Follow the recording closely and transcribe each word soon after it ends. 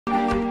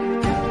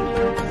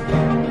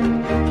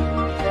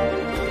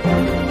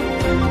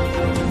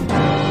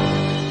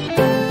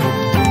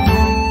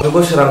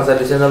Suku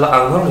Swrangchati channel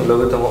anghor ni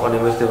logo tamo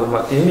animes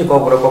development ini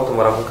Kokborok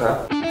Koktwma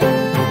ramukha.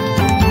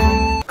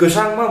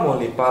 Kesangma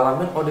moli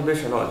parliament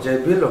ଅଧିবেশন যে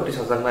বিল লকটি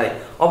সাজানাই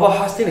of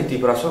হাস্তিনি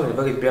ত্রিপুরাসরনি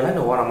বাকি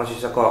বেলাইনো ওয়ারামা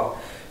সিসাকক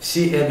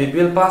CAB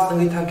bill pass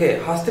अंगि थांके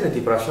हास्तिनि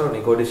ত্রিপুরাসরনি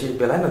গডিসি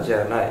বেলাইনো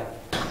जेरनाय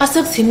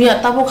Asuk simia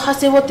tabuk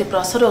hasewo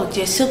ত্রিপুরাসরক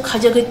যে সুক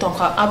খাজাগৈ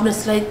tongkha abni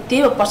slai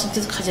teba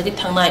percentage খাজাগৈ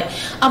thangnai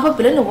abo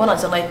belayno wana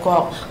jangnai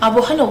kok abo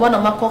haino wana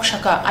ma kok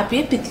saka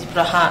APF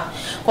ত্রিপুরাহা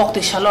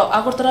kokti salo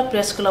Agartala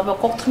press club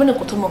Koktwmani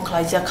kuthumung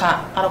khlaijakha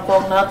aro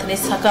kok narathani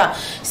saka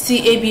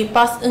CAB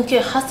pass engke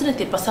hastrini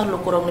ত্রিপুরাসার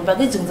lokorokni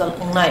bagi jingjal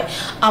ungnai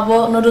abo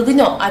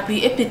norugino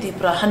APF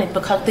ত্রিপুরাহানি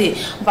bakhakti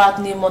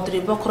badni mantri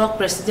bokrok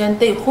president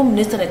tei home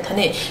minister ni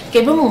thani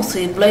kebung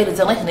sui blai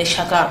rejangnai hinai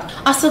saka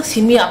asuk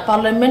simia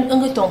parliament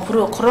enggi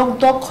tongphuru khorok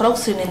dok khorok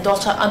sini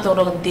dosa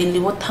andorok Delhi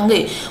wo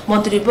thangai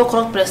mantri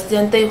bokrok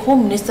president tei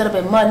home minister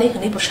be mani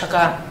hinai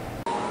bosaka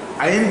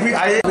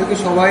আইনকে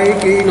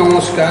সবাইকে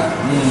নমস্কার।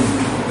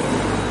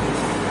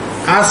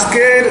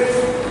 আজকের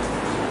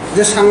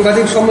যে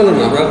সাংবাদিক সম্মেলন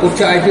আমরা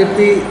করছি IPF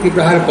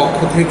ত্রিপুরার পক্ষ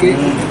থেকে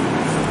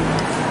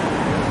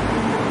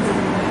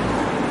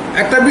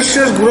একটা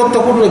বিশেষ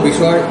গুরুত্বপূর্ণ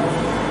বিষয়,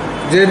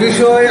 যে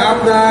বিষয়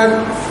আপনার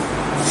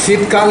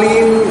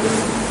শীতকালীন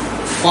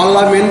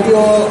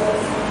পার্লামেন্টীয়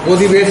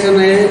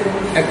অধিবেশনে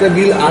একটা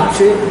বিল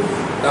আছে,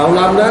 তাহলে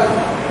আমরা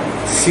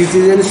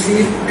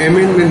citizenship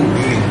amendment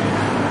bill.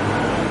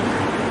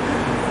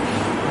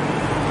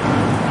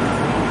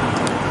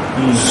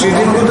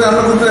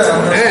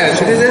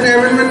 Citizen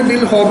amendment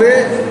bill হবে।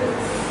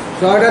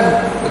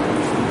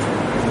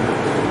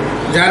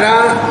 যারা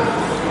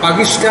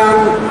পাকিস্তান,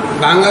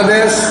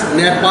 বাংলাদেশ,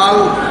 নেপাল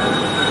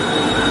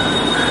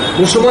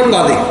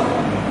মুসলমানবাদী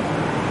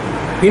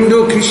হিন্দু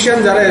খ্রিস্টান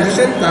যারা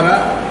এসেছেন তারা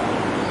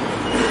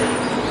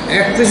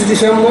 31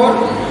 ডিসেম্বর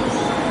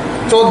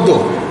 14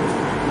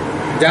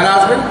 যারা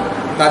আসবেন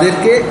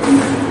তাদেরকে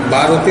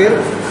ভারতের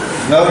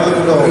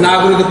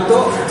নাগরিকত্ব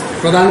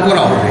প্রদান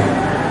করা হবে।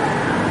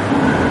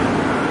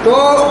 তো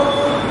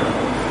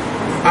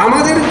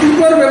আমাদের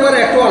ত্রিপুরার ব্যাপারে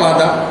একটু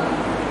আলাদা।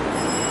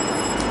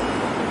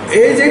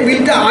 এই যে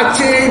বিলটা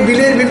আছে, এই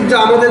বিলের বিরুদ্ধে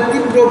আমাদের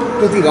তীব্র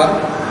প্রতিবাদ।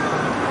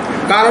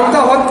 কারণটা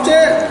হচ্ছে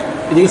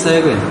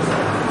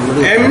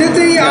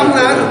এমনিতেই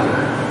আপনার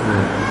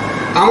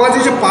আমাদের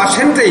যে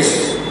পার্সেন্টেজ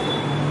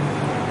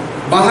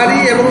বাহারি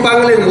এবং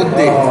বাঙালির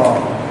মধ্যে,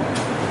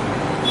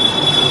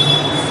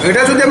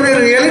 এটা যদি আপনি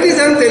রিয়েলিটি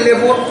যান তাহলে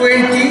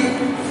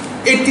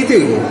 2080-তে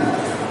হইব।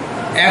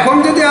 এখন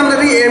যদি আমাদের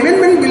এই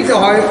অ্যামেন্ডমেন্ট বিলটা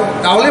হয়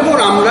তাহলে পর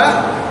আমরা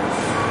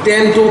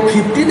 10 to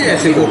 15-এ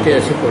এসে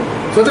পড়ব।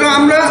 সুতরাং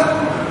আমরা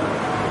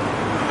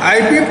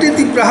আইপিএফ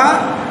ত্রিপুরা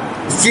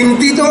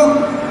চিন্তিত,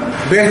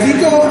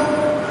 ব্যথিত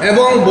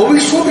এবং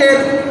ভবিষ্যতের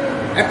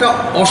একটা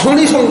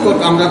অশনি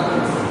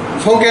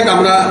সংকেত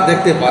আমরা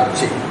দেখতে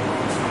পাচ্ছি।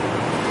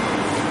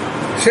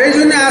 সেই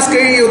জন্য আজকে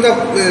এই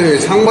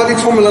সাংবাদিক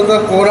সম্মেলনটা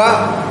করা।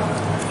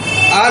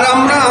 আর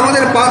আমরা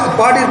আমাদের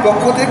পার্টির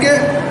পক্ষ থেকে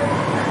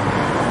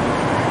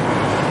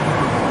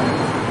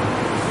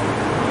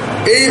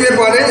এই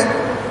ব্যাপারে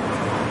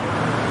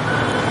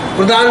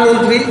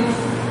প্রধানমন্ত্রী,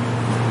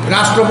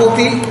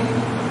 রাষ্ট্রপতি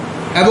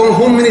এবং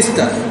হোম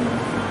মিনিস্টার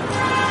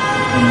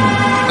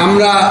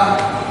আমরা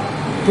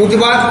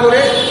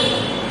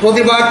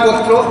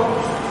প্রতিবাদপত্র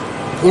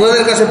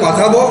ওনাদের কাছে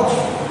পাঠাবো।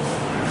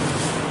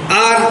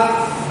 আর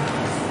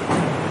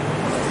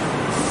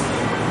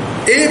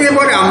এই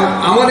ব্যাপারে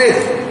আমাদের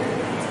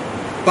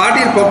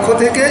পার্টির পক্ষ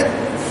থেকে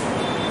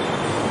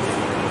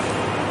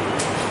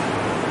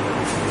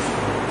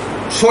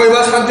 6 বা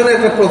 7 জনের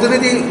একটা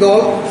প্রতিনিধি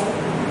দল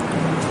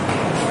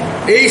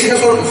এই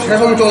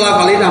সেশন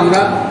চলাকালীন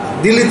আমরা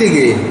দিল্লিতে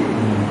গিয়ে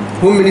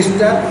হোম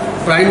মিনিস্টার,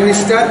 প্রাইম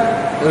মিনিস্টার,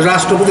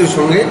 রাষ্ট্রপতির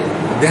সঙ্গে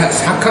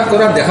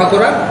দেখা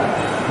করার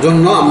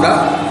জন্য আমরা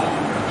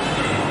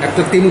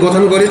একটা টিম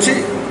গঠন করেছি।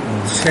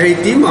 সেই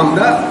টিম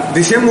আমরা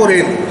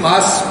ডিসেম্বরের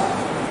 1st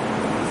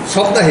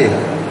সপ্তাহে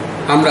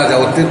আমরা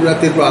যাব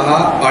ত্রিপুরা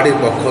পার্টির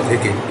পক্ষ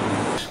থেকে।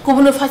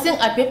 Kubunu fasing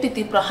APF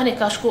ত্রিপুরাহানি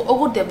kasko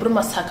ogur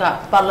debruma saka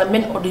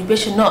parliament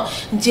ଅଧିবেশন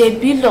je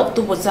bilok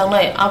tubo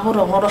jangnai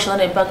aborok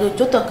norosnani bagi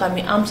joto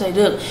kami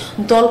amsairuk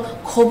dol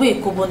khobi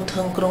kubun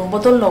thungkrung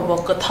bodol lobo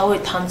kthawai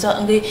thamja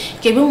angi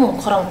kebung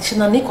khorang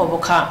chinani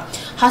kobokha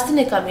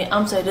hasini kami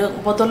amsairuk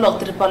bodolok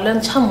triparlen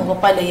chamungo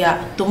pailaya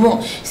tumung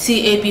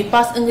CAB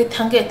pass angi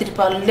thangge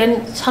triparlen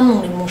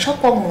chamungni mungsa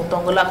kokmung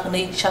tongla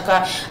khani saka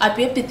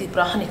APF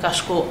ত্রিপুরাহানি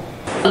kasko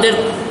আমাদের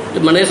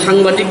মানে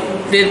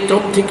সাংবাদিকদের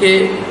তরফ থেকে,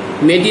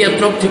 মিডিয়ার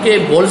তরফ থেকে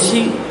বলছি,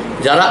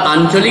 যারা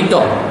আঞ্চলিক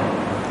দল,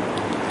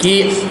 কি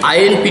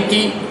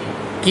আইএনপিটি,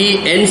 কি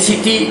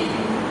এনসিটি,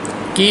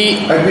 কি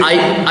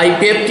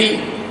আইপিএফটি,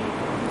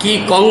 কি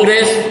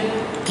কংগ্রেস,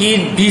 কি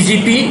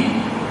বিজেপি,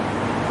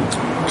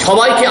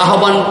 সবাইকে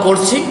আহ্বান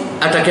করছি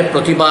এটাকে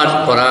প্রতিবাদ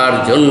করার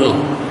জন্য।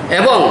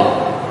 এবং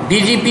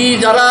বিজেপি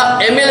যারা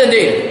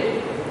এমএলএদের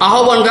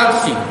আহ্বান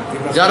রাখছি,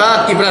 যারা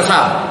ত্রিপুরা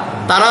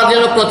তারা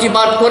যেন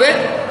প্রতিবাদ করে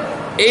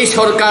এই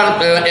সরকার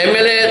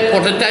এমএলএ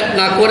পদত্যাগ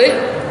না করে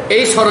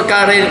এই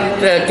সরকারের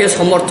কে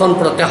সমর্থন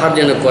প্রত্যাহার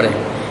যেন করে।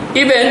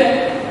 ইভেন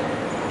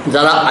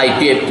যারা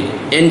আইপিএফটি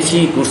এনসি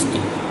গোষ্ঠী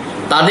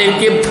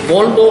তাদেরকে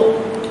বলবো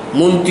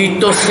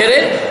মন্ত্রিত্ব সেরে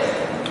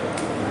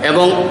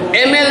এবং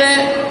এমএলএ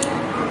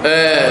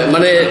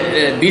মানে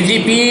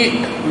বিজেপি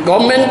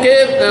গভর্নমেন্টকে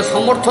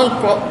সমর্থন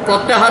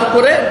প্রত্যাহার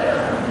করে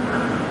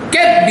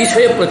ক্যাপ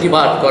বিষয়ে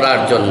প্রতিবাদ করার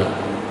জন্য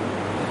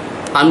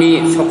আমি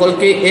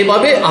সকলকে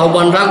এভাবে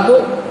আহ্বান রাখব।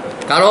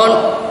 কারণ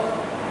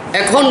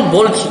এখন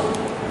বলছি,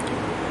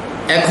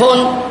 এখন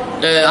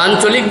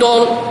আঞ্চলিক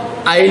দল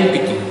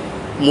আইএনপিটি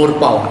মোর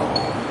পাওয়ার,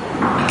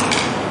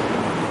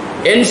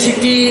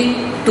 NCT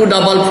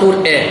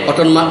 244A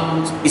autonomous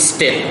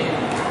state,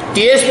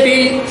 TSP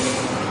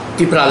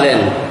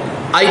Tripuraland,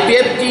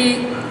 IPFT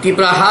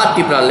ত্রিপুরাহা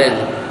Tripuraland,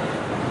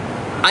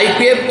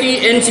 IPFT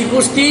NC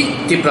গোষ্ঠী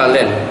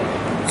ত্রিপুরাল্যান্ড।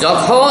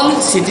 যখন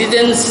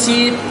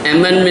সিটিজেনশিপ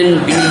অ্যামেন্ডমেন্ট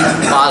বিল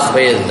পাস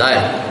হয়ে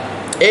যায়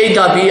এই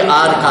দাবি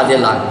আর কাজে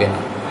লাগবে না।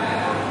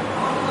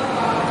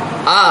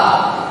 আর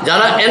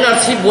যারা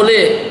এনআরসি বলে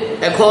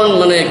এখন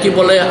মানে কি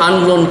বলে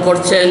আন্দোলন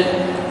করছেন,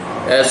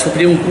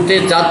 সুপ্রিম কোর্টে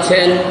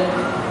যাচ্ছেন,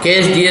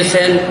 কেস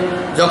দিয়েছেন,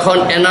 যখন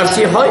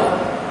এনআরসি হয়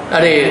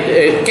আরে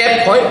ক্যাপ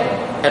হয়,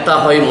 এটা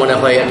হয় মনে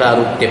হয় এটা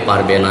রুখতে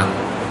পারবে না।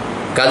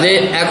 কাজে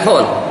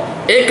এখন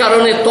এই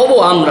কারণে তবু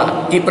আমরা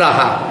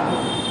ত্রিপুরাহা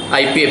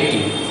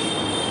আইপিএফটি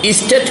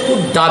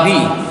স্টেটহুড দাবি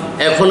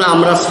এখন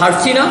আমরা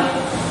ছাড়ছি না,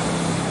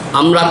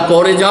 আমরা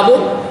করে যাব,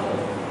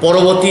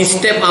 পরবর্তী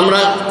স্টেপ আমরা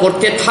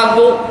করতে থাকব।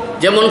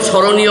 যেমন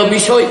স্মরণীয়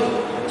বিষয়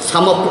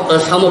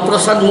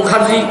শ্যামাপ্রসাদ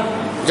মুখার্জি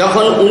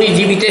যখন উনি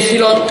জীবিত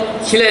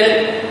ছিলেন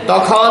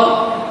তখন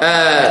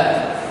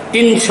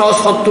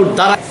 370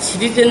 দ্বারা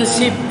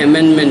সিটিজেনশিপ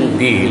অ্যামেন্ডমেন্ট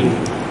বিল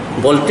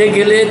বলতে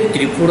গেলে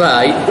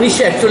ত্রিপুরায়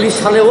 1941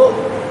 সালেও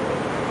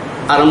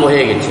আরম্ভ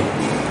হয়ে গেছে,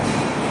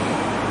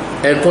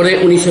 এরপরে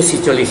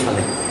 1946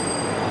 সালে,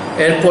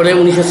 এরপরে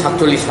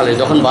 1947 সালে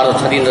যখন ভারত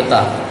স্বাধীনতা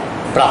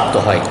প্রাপ্ত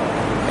হয়,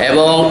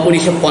 এবং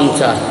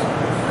 1950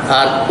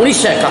 আর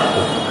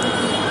 1971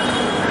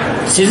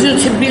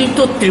 সিটিজেনশিপ বিল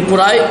তো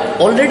ত্রিপুরায়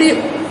অলরেডি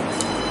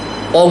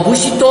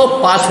অঘোষিত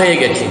পাস হয়ে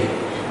গেছে।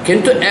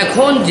 কিন্তু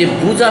এখন যে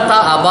বোঝাটা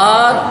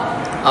আবার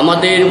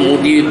আমাদের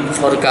মোদী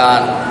সরকার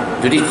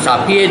যদি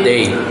চাপিয়ে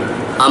দেয়,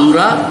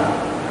 আমরা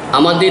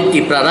আমাদের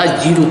ত্রিপুরারা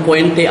 0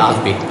 পয়েন্টে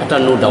আসবে, এটা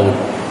নো ডাউট,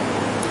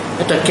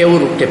 এটা কেউ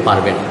রুখতে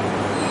পারবে না।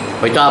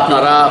 হয়তো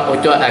আপনারা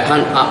হয়তো এখন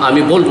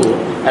আমি বলবো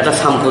এটা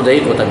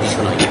সাম্প্রদায়িকতা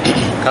বিষয় নয়,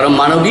 কারণ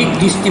মানবিক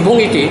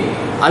দৃষ্টিভঙ্গিতে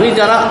আমি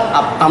যারা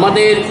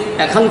আমাদের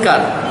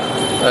এখানকার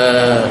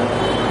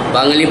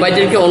বাঙালি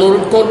ভাইদেরকে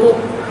অনুরোধ করব,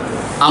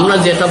 আমরা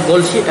যেটা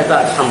বলছি এটা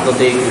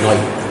সাম্প্রদায়িক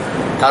নয়।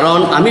 কারণ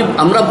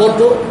আমরা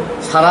বলবো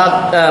সারা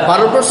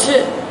ভারতবর্ষে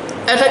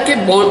এটাকে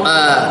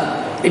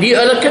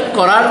রিঅ্যালোকেট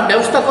করার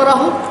ব্যবস্থা করা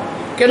হোক,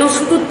 কেন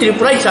শুধু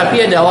ত্রিপুরায়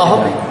চাপিয়ে দেওয়া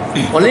হবে?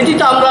 অলরেডি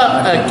তো আমরা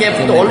ক্যাপ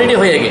তো অলরেডি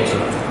হয়ে গেছে।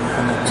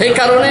 সেই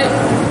কারণে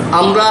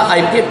আমরা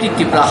আইপিএফটি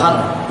ত্রিপুরাহার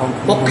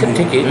পক্ষের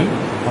থেকে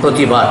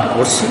প্রতিবাদ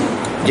করছি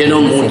যেন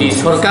মোদী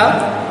সরকার,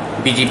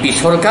 বিজেপি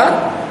সরকার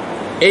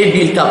এই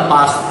বিলটা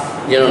পাস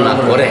যেন না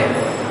করে।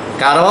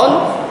 কারণ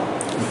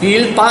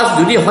বিল পাস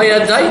যদি হয়ে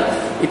যায়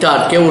এটা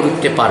আর কেউ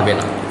রুখতে পারবে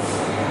না।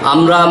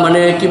 আমরা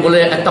মানে কি বলে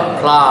একটা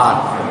ফ্লাড,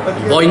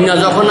 বন্যা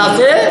যখন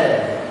আছে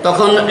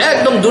তখন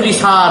একদম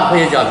দুরিসার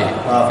হয়ে যাবে।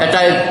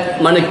 এটাই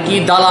মানে কি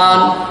দালান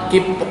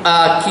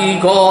কি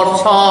ঘর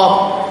সব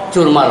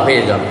চুরমার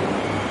হয়ে যাবে।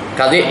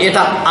 কাজে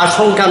এটা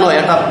আশঙ্কা নয়,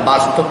 এটা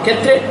বাস্তব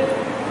ক্ষেত্রে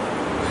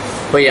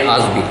হয়ে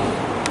আসবে।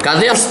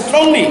 কাজে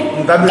স্ট্রংলি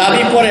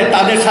দাবি করে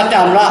তাদের সাথে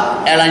আমরা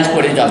অ্যালায়েন্স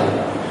করে যাব।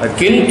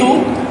 কিন্তু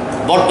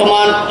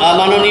বর্তমান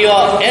মাননীয়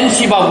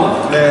এনসি বাবু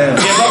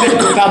যেভাবে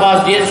ধোঁকাবাজ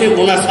দিয়েছে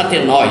ওনার সাথে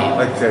নয়।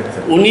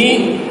 উনি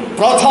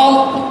প্রথম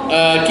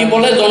কি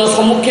বলে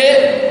জনসম্মুখে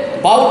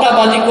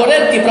বাউটাবাজি করে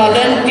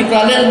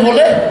ত্রিপুরাল্যান্ড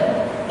বলে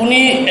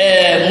উনি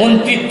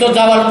মন্ত্রিত্ব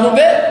যাওয়ার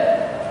পূর্বে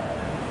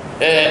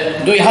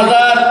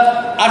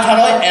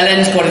 2018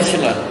 অ্যালায়েন্স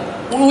করেছিলেন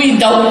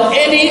উইদাউট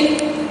এনি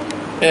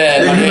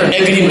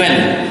এগ্রিমেন্ট।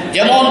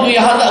 যেমন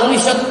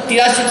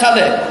 1983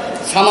 সালে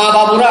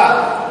শ্যামাবাবুরা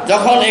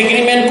যখন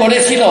এগ্রিমেন্ট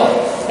করেছিল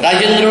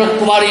রাজেন্দ্র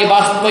কুমার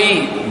বাজপেয়ী,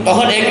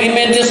 তখন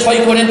এগ্রিমেন্টে সই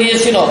করে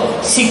দিয়েছিল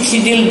 6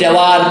 শিডিউল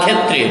দেওয়ার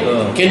ক্ষেত্রে,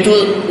 কিন্তু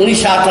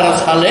 2018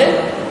 সালে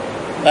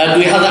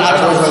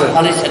 2018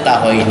 সালে সেটা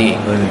হয়নি।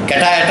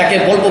 এটাকে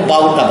বলবো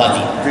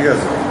বাউটাবাজি।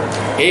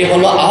 এই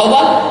হলো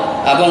আহ্বান,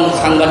 এবং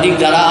সাংবাদিক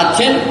যারা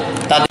আছেন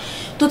তাদের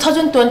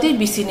 2020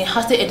 BC ni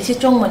hase edisi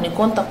chongmani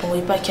konta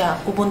pungoi pakya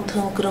ubun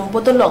thung krung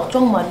bodolok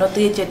chongman no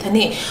te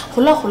jethani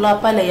hula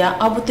palaya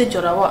abute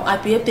jorawa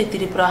IPF te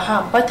Tripura ha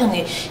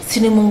pathani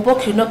sinimung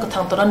bokhino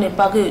kathang tora ne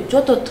pagi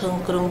joto thung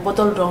krung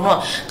bodol rongno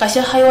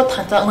kasya hayo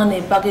thanta ngani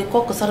pagi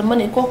kok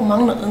sarmani kok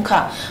mangno engkha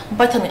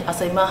pathani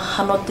asaima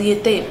hanoti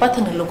te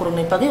pathani lokrong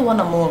ne pagi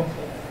wanamu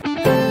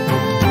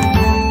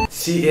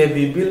CAB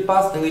bill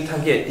pass ngi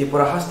thangke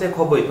Tripura haste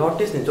khoboi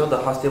notice ni joda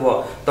haste bo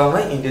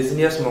tongnai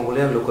indigenous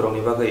Mongolian lokorong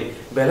ni bagai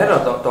belero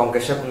tongke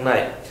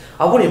shakungnai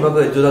abuni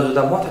bagai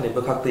juda mothani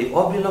bakhakti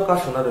oblino ka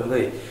sona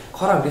rungai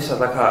khorang disa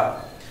dakha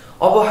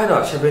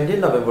Obohaino 17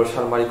 November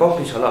Salmari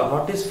Kokti Shala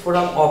Notice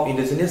Forum of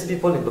Indigenous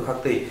People in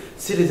Bukhakti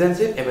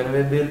Citizenship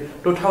Amendment Bill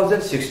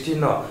 2016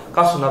 no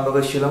Kasuna Baga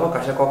Shilama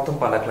Kasha Koktwma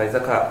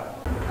Panaklaizaka.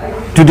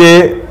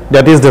 Today,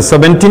 that is the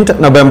 17th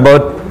November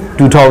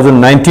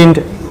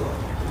 2019,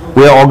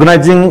 we are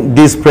organizing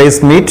this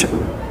press meet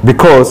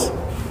because,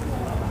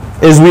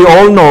 as we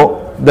all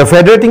know, the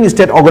federating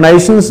state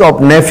organizations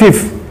of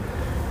NEFIF,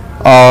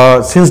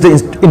 since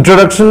the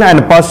introduction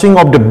and passing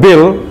of the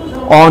bill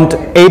on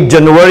 8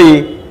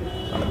 January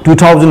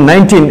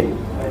 2019,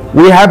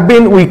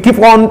 we keep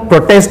on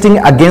protesting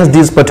against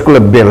this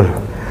particular bill.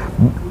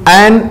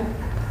 And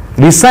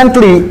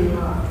recently,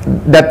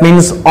 that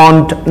means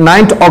on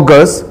 9th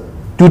August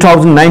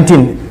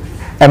 2019,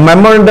 a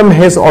memorandum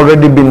has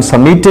already been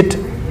submitted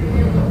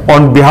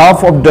on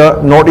behalf of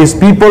the Northeast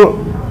people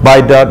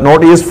by the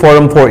Northeast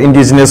Forum for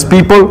Indigenous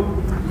People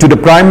to the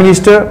Prime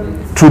Minister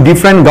through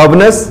different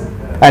governors.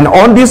 And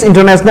on this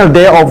International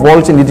Day of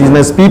World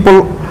Indigenous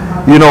People,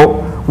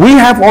 we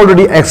have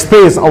already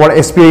expressed our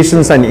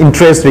aspirations and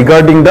interests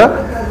regarding the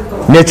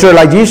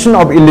naturalization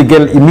of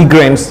illegal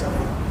immigrants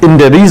in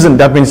the region,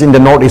 that means in the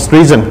Northeast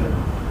region.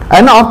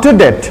 And after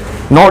that,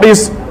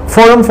 Northeast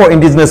Forum for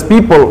Indigenous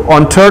People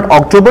on 3rd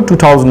October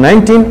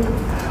 2019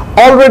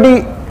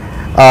 already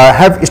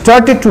have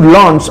started to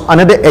launch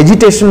another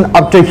agitation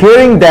after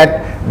hearing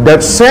that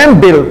that same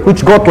bill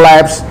which got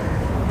lapsed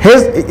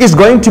is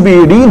going to be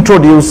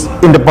reintroduced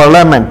in the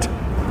parliament.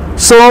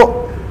 So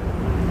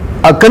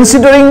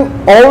considering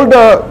all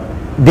the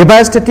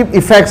devastative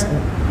effects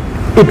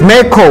it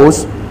may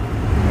cause,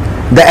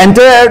 the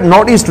entire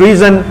Northeast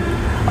region,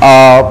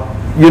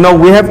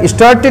 we have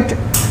started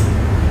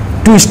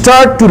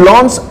to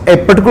launch a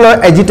particular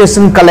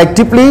agitation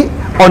collectively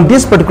on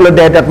this particular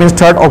day, that means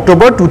 3rd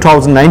October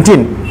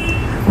 2019.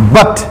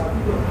 But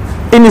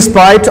in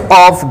spite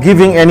of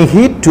giving any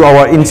heed to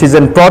our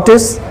incessant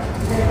protests,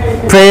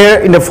 prayer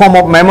in the form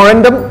of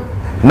memorandum,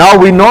 now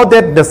we know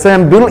that the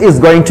same bill is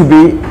going to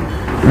be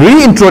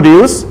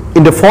reintroduced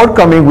in the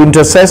forthcoming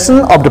winter session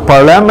of the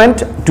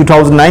Parliament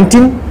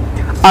 2019,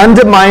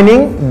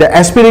 undermining the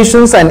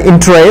aspirations and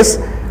interests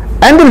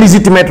and the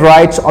legitimate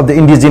rights of the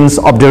indigenes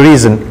of the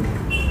region.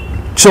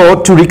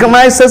 So to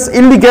recognize as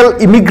illegal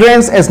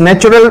immigrants as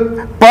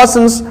natural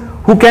persons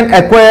who can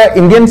acquire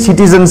Indian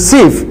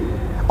citizenship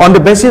on the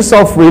basis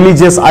of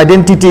religious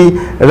identity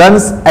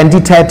runs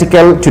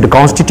antithetical to the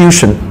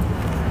Constitution.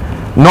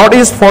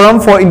 Northeast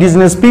Forum for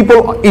Indigenous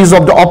People is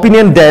of the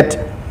opinion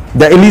that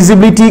the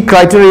eligibility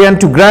criterion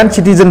to grant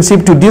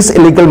citizenship to these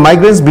illegal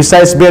migrants,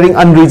 besides being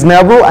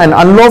unreasonable and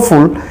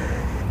unlawful,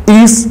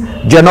 is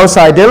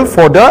genocidal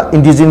for the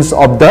indigenes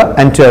of the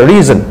entire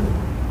region.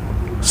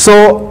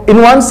 So,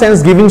 in one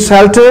sense, giving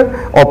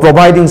shelter or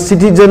providing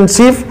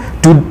citizenship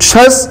to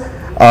such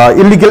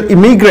illegal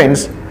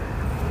immigrants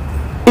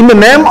in the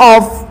name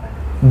of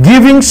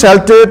giving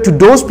shelter to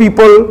those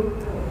people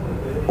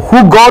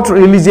who got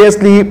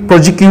religiously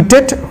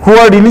persecuted,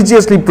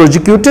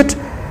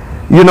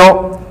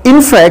 in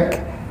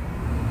fact,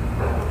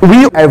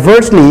 we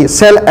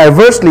shall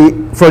adversely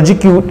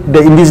persecute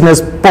the indigenous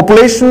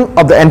population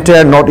of the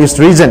entire Northeast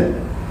region.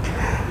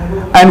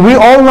 And we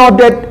all know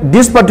that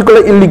these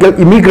particular illegal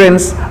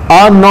immigrants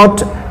are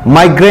not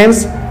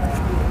migrants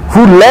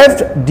who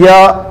left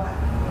their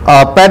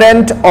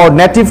parent or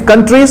native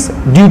countries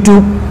due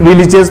to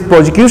religious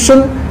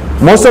persecution.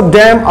 Most of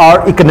them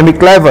are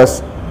economic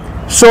laborers.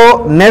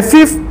 So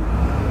NEFIF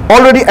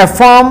already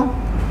affirmed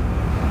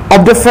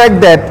of the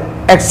fact that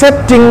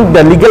accepting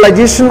the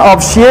legalization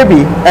of CAB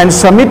and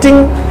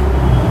submitting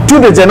to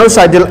the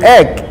genocidal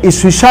act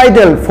is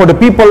suicidal for the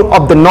people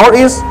of the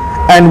Northeast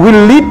and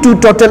will lead to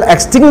total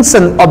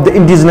extinction of the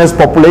indigenous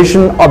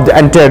population of the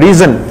entire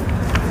region.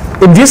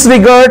 In this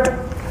regard,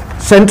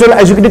 Central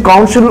Executive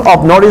Council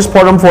of Northeast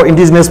Forum for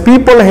Indigenous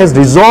People has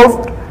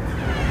resolved,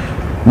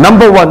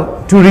 number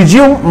 1, to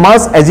resume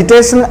mass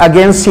agitation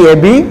against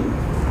CAB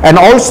and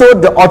also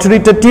the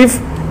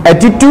authoritative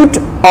attitude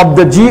of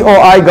the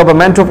GOI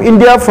Government of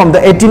India from the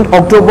 18th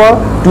October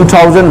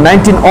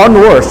 2019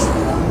 onwards.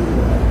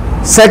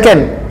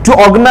 Second, to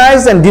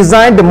organize and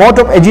design the mode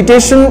of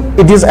agitation,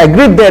 it is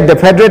agreed that the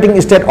federating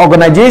state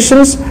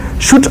organizations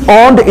should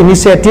own the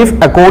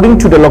initiative according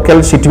to the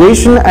local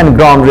situation and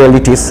ground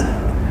realities.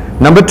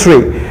 Number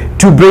 3,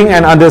 to bring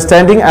an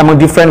understanding among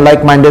different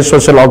like-minded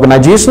social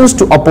organizations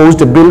to oppose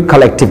the bill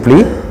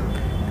collectively.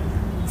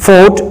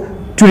 Fourth,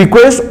 to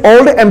request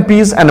all the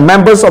MPs and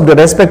members of the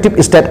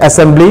respective state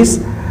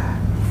assemblies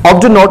of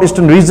the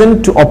Northeastern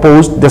region to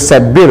oppose the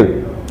said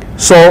bill.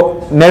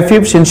 So,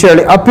 NEFIF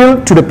sincerely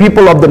appeal to the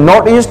people of the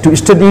Northeast to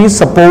study,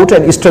 support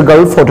and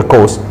struggle for the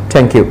cause.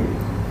 Thank you.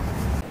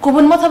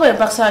 Kubun mathabai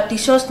baksa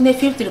T-shirts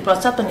NEFIF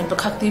tirprasa pani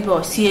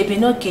bakhaktibo CAB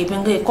no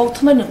kebengai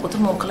Koktwma ni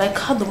kutumo khlai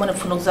khadumane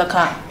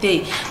phunukjaka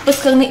te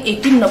paskangni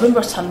 18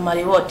 November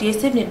salmari wo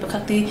TSF ni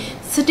bakhakti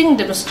sitting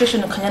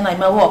demonstration khanya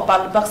naima wo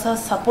pal baksa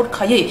support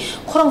khaye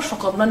khorang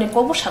shokobna ni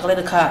kobo sagle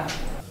rekha.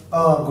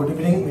 Good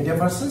evening, media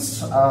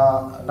persons.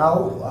 Now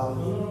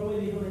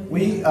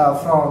we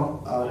from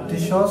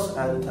T-shirts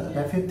and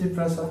NEFIF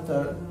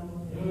tirprasa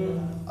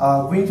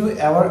going to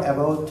aware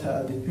about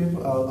the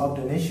people of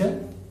the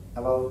nation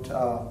about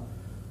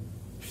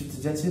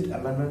Citizenship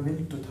Amendment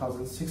Bill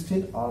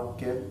 2016 or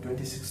CAP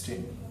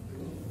 2016.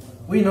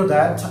 We know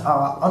that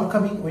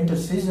oncoming winter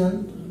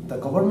season, the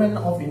government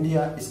of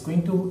India is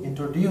going to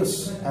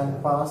introduce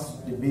and pass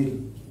the bill,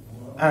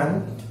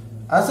 and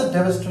as a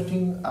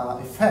devastating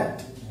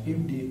effect, if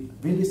the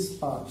bill is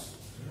passed,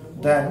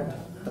 then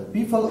the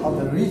people of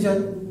the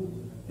region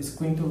is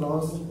going to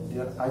lose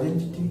their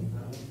identity,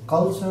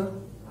 culture,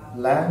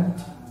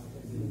 land,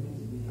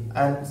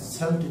 and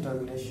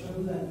self-determination.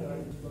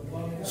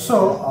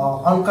 So,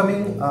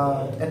 oncoming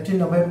 18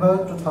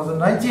 November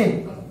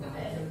 2019,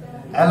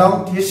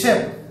 along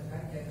TSF,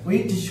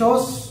 we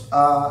Tishos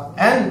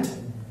and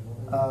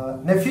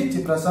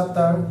Nefit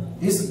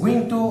Prasaptar is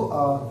going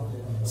to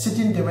sit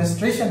in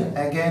demonstration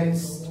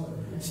against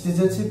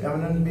Citizenship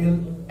Amendment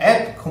Bill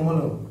at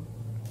Khumulu.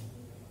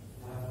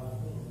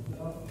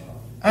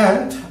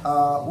 And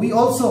we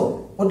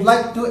also would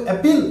like to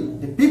appeal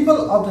the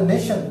people of the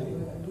nation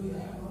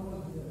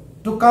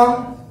to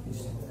come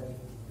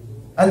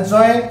and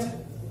join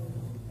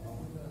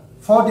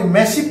for the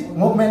massive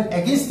movement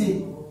against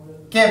the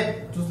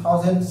CAP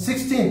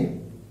 2016.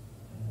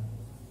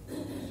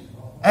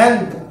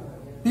 And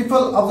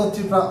people of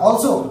the Tripura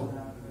also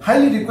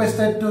highly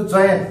requested to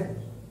join.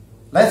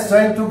 Let's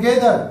join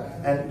together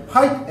and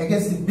fight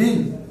against the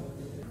bill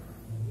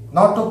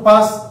not to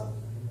pass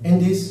in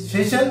this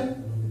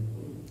session.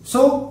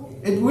 So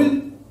it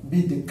will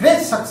be the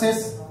great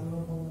success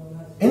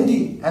in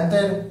the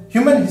entire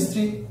human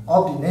history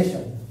of the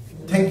nation.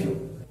 Thank you.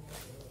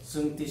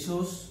 Sung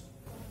tisus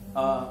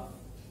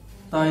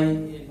tai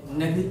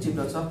negative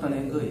prasap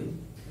tanengoi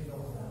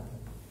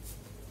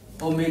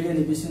o media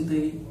ni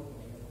bisinti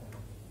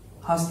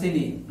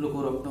hastini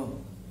lokorokno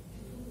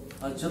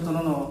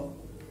jotono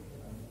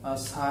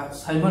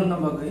Simon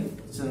nabagai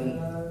sung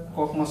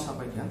kokma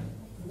sapaikya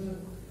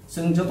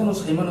sung jotono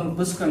Simon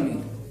buskangni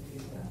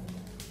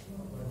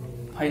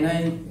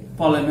Hainai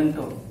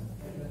Parlamento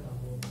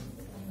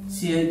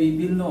CIB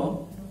bill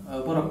no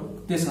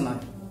borak tesanai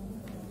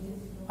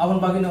Awan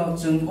bagino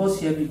jeng o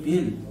CIB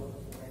bill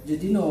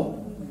jadi no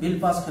bill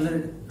pass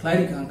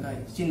klari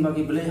kangkai chin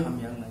bagi belai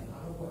hamyang nai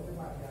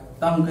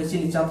tam ke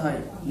chin chathai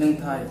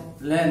nengthai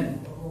land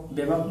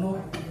bebak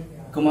no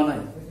kemanai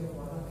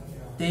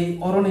te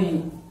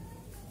oroni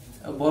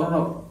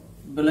borok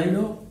belai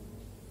no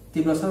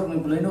tibrasar no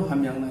belai no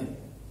hamyang nai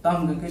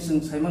tam ke sing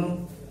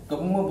saimanu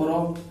kapungmo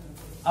borok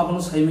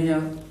abon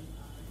saimaya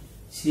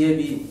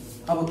CIB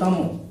abo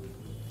tamu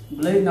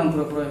belai nang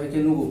pura heke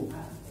nugu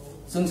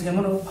sing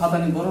saimanu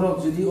phatani borok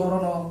judi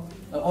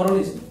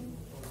oroni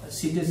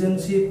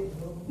citizenship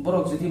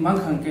borok judi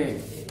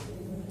mangkhangke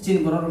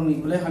chin borok ni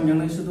belai hamyang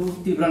nai sudu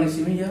tibrani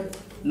simaya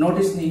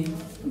notice ni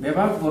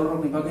bebak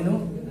borok ni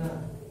bagino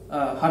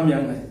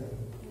hamyang nai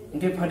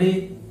engke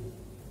phadi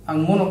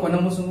ang mono koina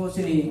musungo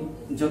chini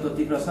joto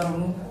tibrasar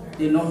nu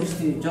di notice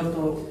ni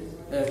joto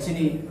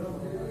chini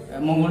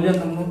mongolian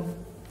namnu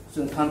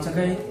जों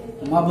थानसाkai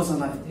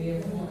माबोसानाय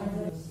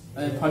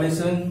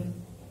फादेसन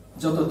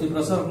जत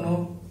तिब्रासारनो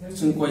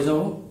जों कयजाव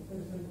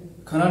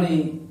खानानि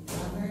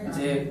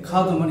जे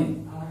खादुमनि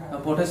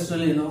protest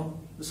रेलिनो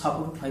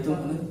support खायदों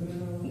होनो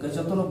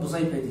जतनो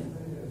बुजाय फायदि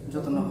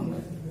जतनो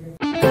हमनाय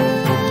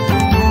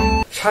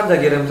Chanda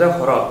Geremja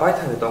Hora,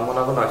 Python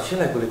Domonagona,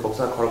 Shilaguli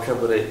Koksa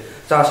Korkshaburi,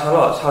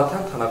 Jashalo,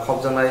 Saltan Tana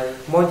Kobjanai,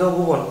 Moido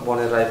Bubon,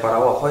 Bonerai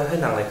Parawa, Hoi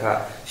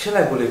Hanaleka,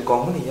 Shilaguli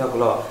Komuni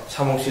Yaglo,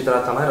 Samung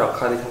Sidra Tanara,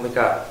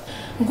 Kalitamika.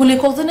 Guli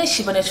Kokzane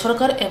Shibane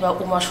Shorkar Eva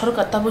Uma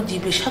Shorka Tabu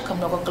Jibi Shakam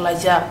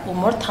Nogalaja,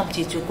 Umor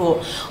Tamchi Juko,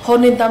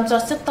 Horni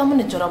Damja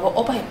Septamani Jorabo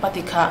Oba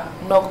Patika,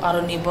 Nog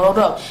Aroni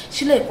Boro,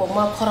 Shile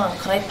Poma Koran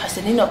Krai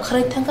Pasenino,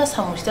 Krai Tanka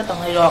Samusta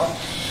Tangiro.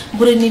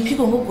 Burini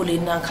Pigungu Guli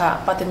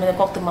Nanka, Patemene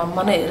Koktwma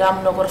Mane,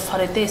 Ramnogor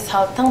Farete,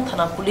 Saltang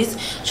Thana Police,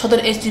 Shodor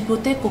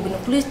SDPute, Kubin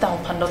Police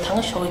Tang Pando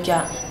Tang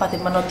Shoya,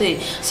 Patemanote,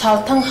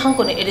 Saltang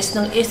Hankone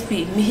Additional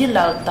SP,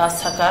 Mihilal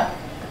Dasaka.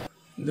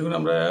 দেখুন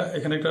আমরা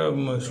এখানে একটা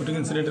shooting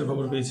ইনসিডেন্টের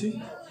খবর পেয়েছি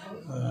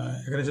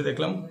এখানে এসে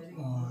দেখলাম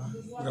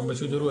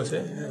গ্রামবাসী জরু আছে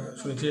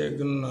শুনেছি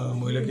একজন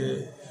মহিলাকে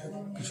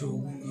কিছু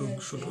লোক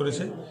শুট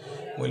করেছে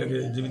মহিলাকে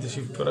জীবিত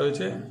শিফট করা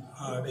হয়েছে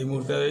আর এই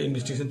মুহূর্তে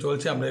ইনভেস্টিগেশন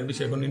চলছে আমরা এর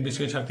বিষয়ে এখন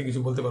ইনভেস্টিগেশন সাথে কিছু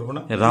বলতে পারবো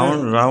না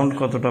রাউন্ড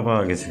কতটা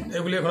পাওয়া গেছে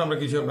এগুলি এখন আমরা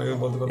কিছু আপনাকে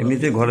বলতে পারবো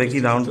এমনিতে ঘরে কি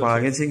রাউন্ড পাওয়া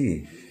গেছে কি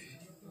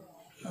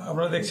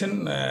আপনারা দেখছেন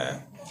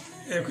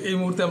এই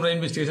মুহূর্তে আমরা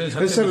ইনভেস্টিগেশনের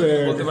সাথে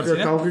বলতে পারছি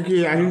না কাউকে কি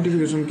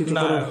আইডেন্টিফিকেশন কিছু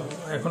না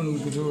এখন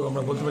কিছু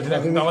আমরা বলতে পারছি না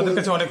কিন্তু আমাদের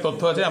কাছে অনেক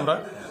তথ্য আছে আমরা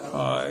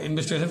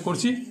ইনভেস্টিগেশন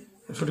করছি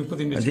সঠিক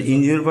পথে আচ্ছা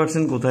ইনজিওর্ড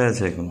পারসন কোথায়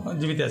আছে এখন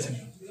জীবিত আছেন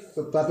তো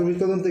প্রাথমিক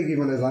তদন্তে কি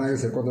মানে জানা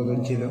গেছে কতজন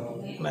ছিল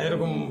না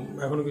এরকম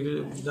এখনো কিছু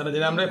জানা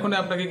যায় না আমরা এখন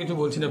আপনাকে কিছু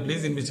বলছি না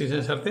প্লিজ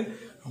ইনভেস্টিগেশনের সাথে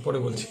পরে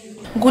বলছি।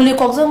 গুলি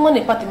ককজং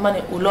মানে পাতি মানে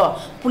উলো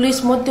পুলিশ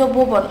মধ্য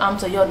ববন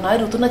আমচায় নাই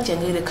রুতুনা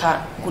চেঙ্গি রেখা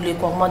গুলি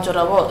ককমা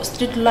জরাবো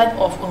স্ট্রিট লাইট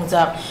অফ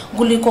ওংজা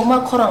গুলি ককমা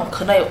খরাং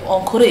খনাই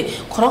অংখরে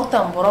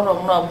খরকতাম বড়রং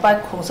ন বাইক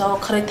খংসাও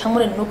খারে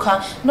থাংমরে নুখা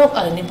নক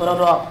আরিনি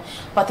বড়রক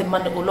পাতি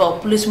মানে উলো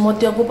পুলিশ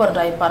মধ্য ববন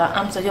রায়পাড়া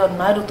আমচায়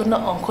নাই রুতুনা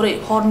অংখরে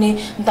হরনি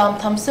দাম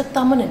থামসেক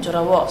তামানে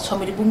জরাবো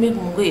সমির ভূমি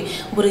মুগি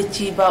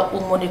বুরিচি বা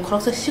উমনি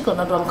খরকসা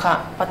সিকনা রমখা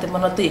পাতি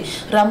মানতি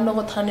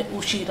রামনগর থানানি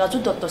উশি রাজু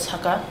দত্ত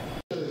সাকা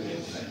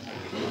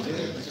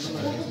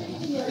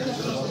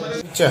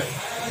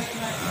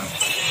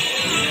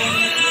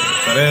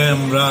তারে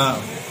আমরা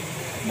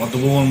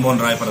মধ্যভুবন বন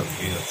রায়পাড়া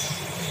থেকে যাচ্ছি।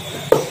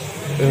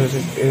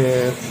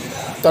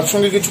 তার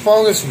সঙ্গে কিছু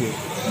পাওয়া গেছে কি?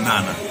 না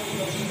না,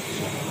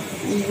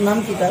 নাম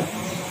কি তার?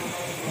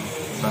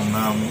 তার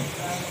নাম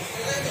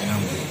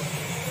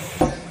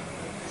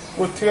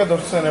কোথেকে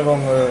ধরছেন? এবং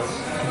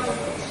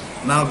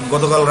না,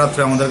 গতকাল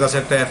রাত্রে আমাদের কাছে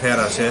একটা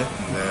এফআইআর আসে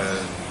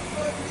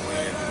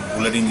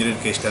বুলেট ইঞ্জুরির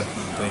কেসটা।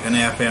 তো এখানে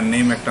এফআইআর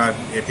নেম একটা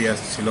এপিআর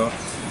ছিল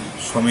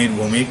সমীর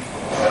ভৌমিক,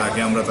 তাকে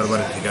আমরা তার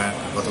বাড়ি থেকে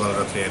গতকাল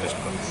রাত্রে অ্যারেস্ট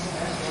করি।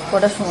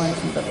 কটার সময়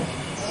আছেন তাদের?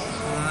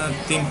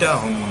 3টা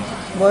হম।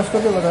 বয়স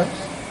কত বছর?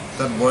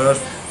 তার বয়স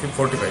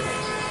 45।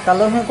 তার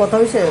সঙ্গে কথা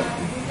হয়েছে?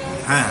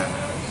 হ্যাঁ হ্যাঁ।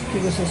 কি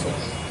বলছে সে?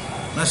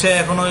 না, সে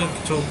এখনো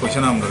কিছু কইছে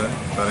না। আমরা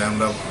তারে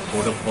আমরা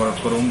কোর্টে ফরওয়ার্ড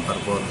করুন,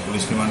 তারপর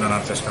পুলিশ রিমান্ড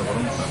আনার চেষ্টা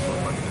করুন, তারপর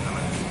বাকিটা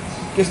জানাই।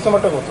 কেস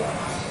নাম্বারটা কত?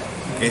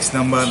 Case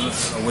number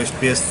West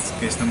PS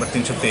case number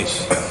 323।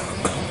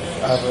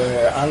 আর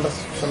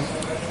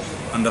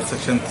আন্ডার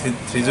সেকশন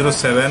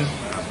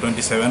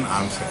 307/27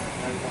 আর্মস।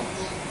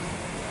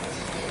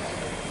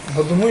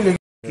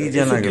 কি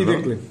জানা গেল?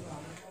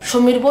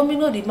 সমীর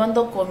বমিনো রিমান্ড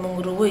কর্মং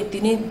রুই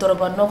তিনি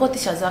দরবার নগতি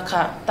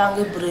সাজাখা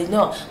তাঙ্গে বুরৈন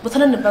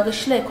বুথানা বাগে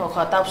সিলাই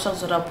খখা তাবসাক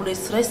জরা পুলিশ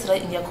সরাই সরাই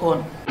ইনিয়াখন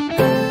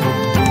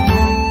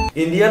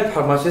Indian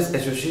Pharmacists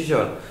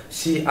Association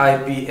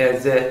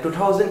CIPAJ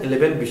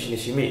 2011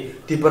 bishinishimi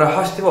Tipura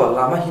Hastibo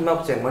Lama Himap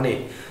Chengmani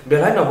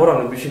Belai Noboron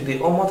Bishiti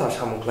Omota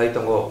Samuklai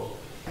Tongo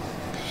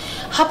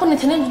হাপনি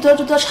থেনে জুদা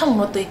জুদা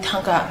সামনো তৈ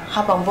থাকা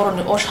হাপাং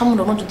বরনি ও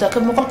সামনো জুদাকে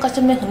মকল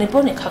কাচমে হনে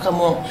বনি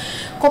খাকামু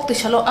কক্তি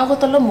সালো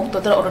আগতল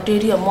মুক্তদার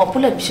অডিটোরিয়াম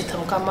মপুলে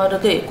বিশিথম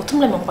কামারগে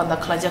কুথুমলাই মংপান্দা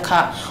খালাজাখা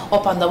ও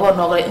পান্দাব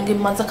নগরে ইঙ্গি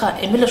মানজাখা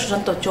এমএলএ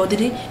সুশান্ত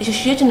চৌধুরী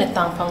এসোসিয়েশনের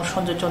তাংফাং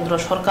সঞ্জয় চন্দ্র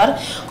সরকার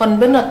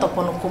কনভেনার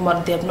তপন কুমার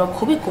দেবন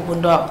খুবই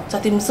কুবুন্ড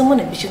জাতি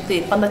মুসলমানে বিশিংতি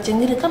পান্দা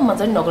চেঙ্গিরিকা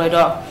মানজাই নগরাইর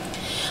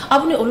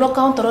আপনি উলো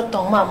কাউন্টার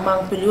তংমা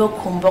মাংপিলিও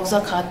খুমবক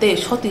জাখা তে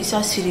সতিসা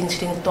সিরিং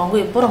সিরিং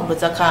তংগই বরং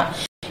বজাখা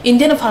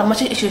Indian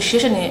Pharmacy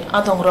Association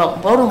adong rok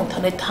borong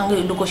thane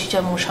thangi luko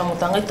sichamung samung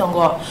tangai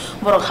tongo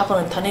borok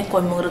hapang thane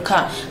koimung rukha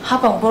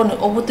hapang boroni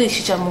obutui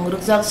sichamung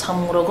rukjak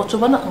samung rok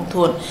chobana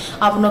angthun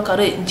abno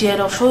kare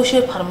jero soise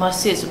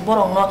pharmacist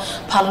borong no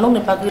phalong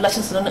ne bagi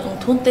license rane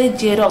angthun te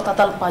jero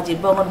tatal paji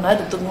borong nai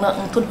rutugna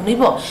angthun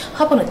hunibo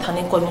hapang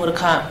thane koimung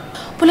rukha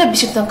pule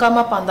bisitang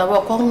kama pandawo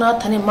kongna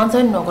thane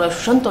manjai nogre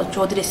Sushant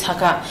Chaudhary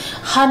saka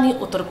hani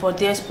Uttar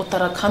Pradesh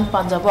Uttarakhand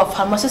Punjab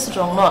pharmacist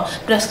rongno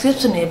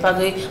prescription ne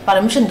bagi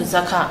permission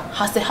জাখা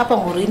হাসে হাপা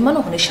মুরিন মানো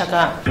হনে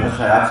শাকা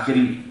আজকের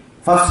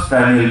first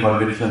primary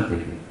convention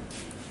থেকে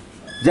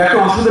যে একটা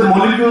ওষুধের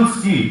molecules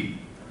কি,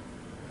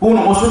 কোন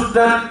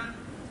ওষুধটার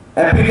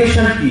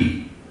অ্যাপ্লিকেশন কি,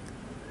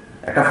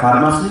 একটা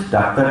ফার্মাসিস্ট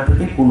ডাক্তার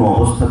থেকে কোনো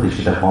অবস্থাতে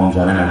সেটা কম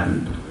জানে না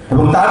কিন্তু।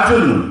 এবং তার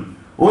জন্য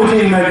ওই যে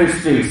United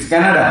states,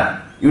 Canada,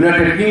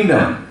 United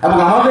kingdom এবং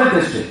আমাদের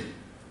দেশে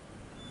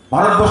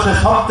ভারতবর্ষের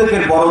সবথেকে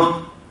বড়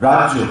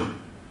রাজ্য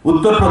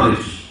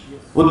উত্তরপ্রদেশ,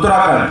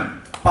 উত্তরাখণ্ড,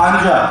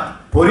 পাঞ্জাব,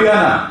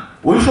 হরিয়ানা,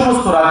 ওই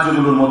সমস্ত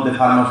রাজ্যগুলোর মধ্যে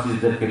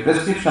ফার্মাসিস্টদেরকে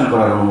প্রেসক্রিপশন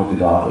করার অনুমতি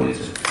দেওয়া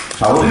হয়েছে।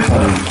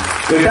 স্বাভাবিকভাবেই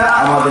এটা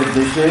আমাদের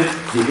দেশের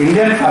যে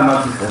ইন্ডিয়ান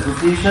ফার্মাসিস্ট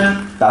অ্যাসোসিয়েশন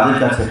তাদের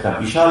কাছে একটা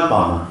বিশাল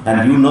পাওনা।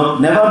 And you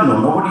never know,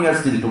 nobody has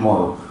seen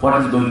tomorrow what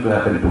is going to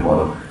happen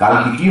tomorrow.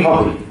 কালকে কি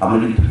হবে আমরা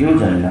কিন্তু কেউ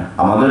জানি না।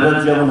 আমাদের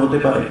রাজ্যে এমন হতে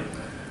পারে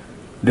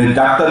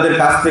ডাক্তারদের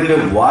কাছ থেকে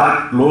ওয়ার্ক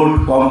লোড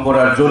কম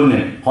করার জন্য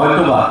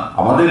হয়তোবা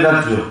আমাদের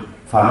রাজ্য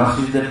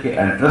ফার্মাসিস্টদেরকে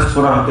এন্ট্রাস্ট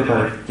করা হতে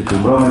পারে যে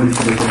তোমরাও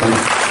মেডিসিন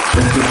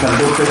প্রেসক্রিপশন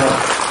করতে পারো।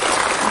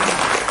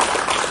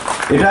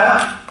 এটা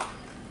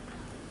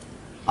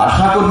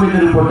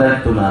আশাকর্মীদের উপর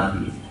দায়িত্ব না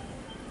দিয়ে,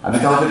 আমি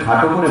কাউকে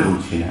খাটো করে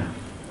বলছি না,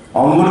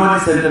 অঙ্গনওয়াড়ি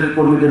সেন্টারের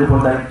কর্মীদের উপর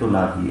দায়িত্ব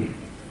না দিয়ে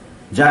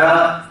যারা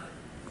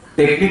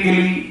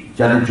টেকনিক্যালি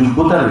যাদের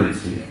যোগ্যতা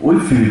রয়েছে ওই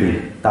ফিল্ডে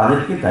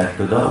তাদেরকে দায়িত্ব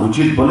দেওয়া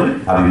উচিত বলে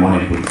আমি মনে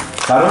করি।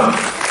 কারণ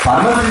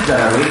ফার্মাসিস্ট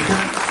যারা রয়েছে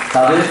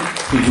তাদের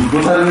সেই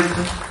যোগ্যতা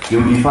রয়েছে,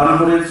 কেউ ডিফার্ম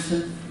করে এসছে,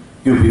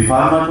 কেউ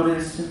বিফার্মা করে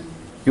এসছে,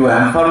 কেউ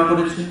এমফার্ম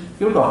করেছে,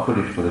 কেউ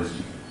ডক্টরেট করেছে।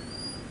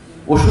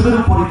 ওষুধের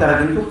উপরই তারা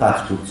কিন্তু কাজ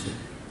করছে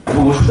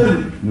এবং ওষুধের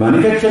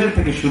ম্যানুফ্যাকচারিং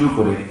থেকে শুরু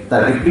করে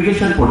তার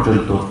অ্যাপ্লিকেশন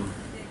পর্যন্ত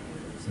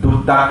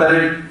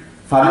ডাক্তারের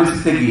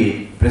ফার্মেসিতে গিয়ে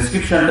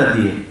প্রেসক্রিপশনটা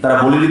দিয়ে তারা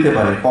বলে দিতে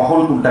পারে কখন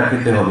কোনটা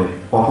খেতে হবে,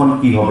 কখন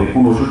কি হবে,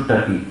 কোন ওষুধটা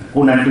কি,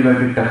 কোন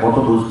অ্যান্টিবায়োটিকটা কত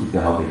ডোজ দিতে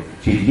হবে,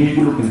 সেই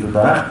জিনিসগুলো কিন্তু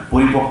তারা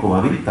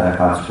পরিপক্কভাবেই তারা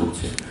কাজ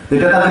করছে।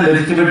 এটা তাদের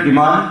লেজিটিমেট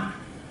ডিমান্ড,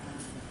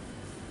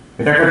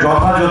 এটা একটা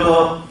যথাযথ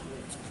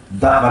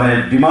মানে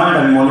ডিমান্ড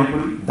আমি মনে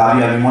করি, দাবি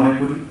আমি মনে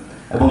করি।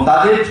 এবং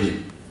তাদের যে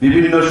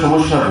বিভিন্ন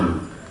সমস্যাগুলো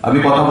আমি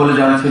কথা বলে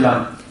জানছিলাম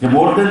যে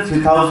মোর দেন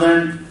 3000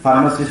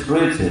 ফার্মাসিস্ট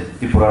রয়েছে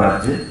ত্রিপুরা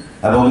রাজ্যে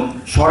এবং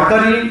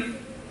সরকারি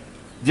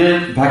যে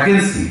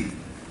ভ্যাকেন্সি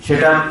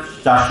সেটা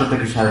 400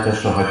 থেকে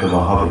 450 হয়তো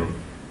বা হবে।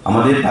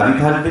 আমাদের দাবি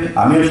থাকবে,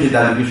 আমিও সেই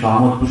দাবিকে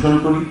সহমত পোষণ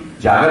করি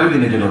যে আগামী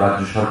দিনে যেন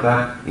রাজ্য সরকার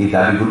এই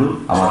দাবিগুলো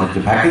আমাদের যে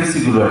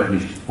ভ্যাকেন্সিগুলো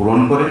অ্যাটলিস্ট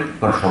পূরণ করে,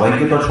 কারণ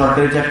সবাইকে তো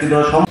সরকারি চাকরি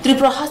দেওয়া সম্ভব।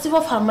 ত্রিপুরা হাসিব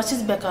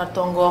ফার্মাসিস্ট বেকার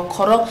তঙ্গ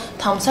খরক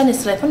থামসানি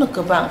স্রাইফানো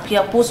গোबां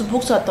फिया पोस्ट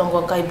बुक्सा तंग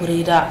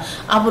गायबुरीरा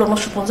आबरनो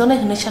सुपुंजानाय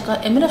हनै साका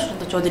एमएलए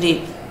सुंद चौधरी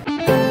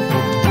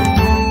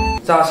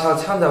চাষাল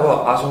ছান্দাও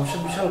আসামসি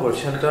বিশালগড়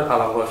সেন্টার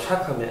আলামগড়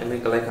শাখামে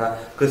এমিকালাইখা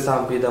গোসাম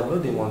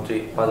পিডব্লিউডি মন্ত্রী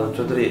বাদল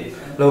চৌধুরী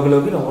লগে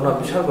লগে নমুনা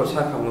বিশালগড়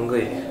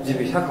শাখামঙ্গৈ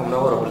জিবি শাখামনা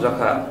বরাবর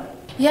জাখা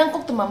yang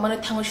Koktwma mane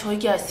thangai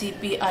soigya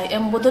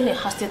CPIM bodolni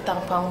haste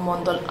tangphang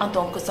mondol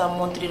antong kasa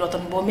mantri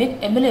Ratan Bomik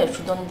MLA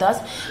Sudan Das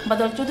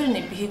Badal Chaudhary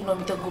ni bihig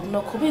nomita gubno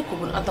khubai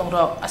kubun antong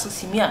rok asuk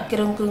simia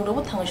kerong kerong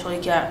robo thangai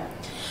soigya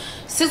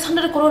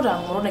 600 crore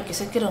rang morone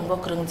kese keronggo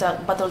krengjak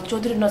Badal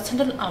Chaudhary no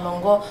central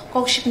anongo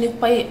kokshiknik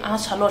pai a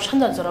salo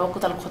sanda jorao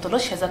kotal khotolo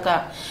sejaka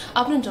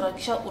apni jora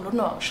kisa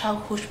uluno shag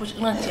hushpush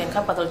ngna jengkha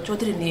Badal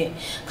Chaudhary ni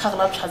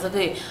khaglap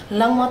sajagai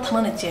langma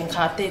thangnani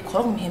jengkha te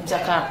khorok mihim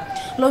jaka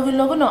logi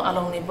logono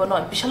alongni bono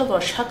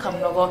bishalgor shakham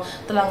logo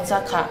tlang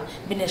jaka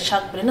bine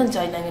shak brenan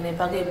jai nangene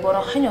bage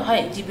boro haino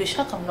hai jibe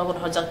shakham logo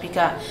hojak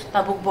pika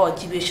tabuk bo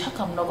jibe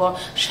shakham logo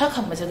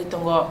shakham majagi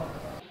tongo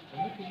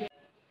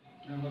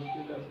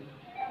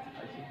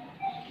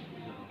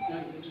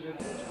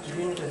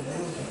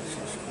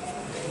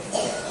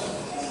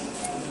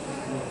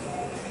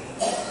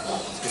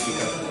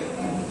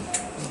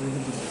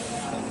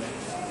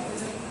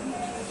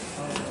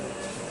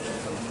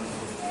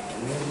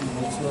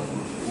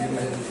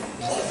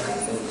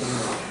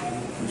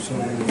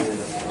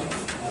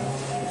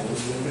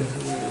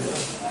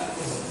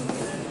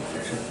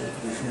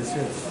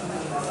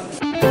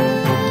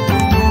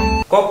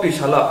Kokti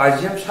shala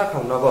IGM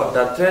shakham nago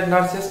the Trade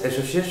Nurses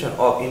Association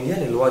of India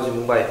ni Luwaji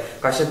Mumbai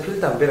kashe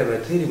filtam berame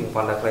thiri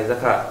mupanda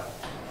klaizakha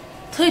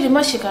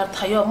Thirima shikar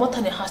thayo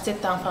mothani haste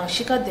tangphang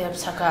shika deb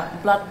saka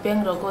blood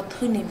bank rogo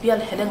thini bial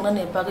heleng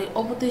nane bagai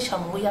obuti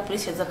shamu ya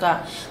prese jaka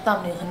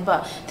tamni hanba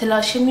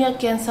thalassemia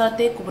cancer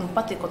te kubun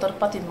pati kotar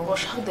pati mugo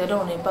shak de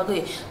rone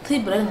bagai thi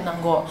brain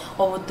nango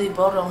obuti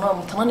borong no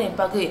mthangane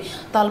bagai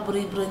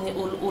talburi bruni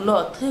ulo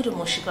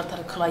thirimo shikar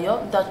thar khlayo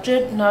the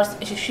Trade Nurse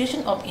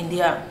Association of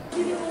India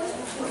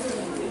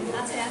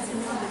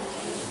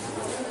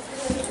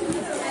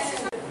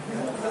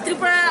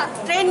Tripura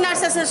trade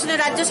nurse অ্যাসোসিয়েশনের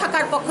রাজ্য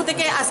শাখার পক্ষ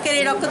থেকে আজকের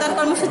এই রক্তদান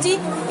কর্মসূচি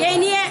এই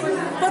নিয়ে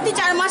প্রতি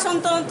 4 মাস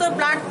অন্তর অন্তর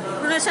ব্লাড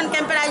ডোনেশন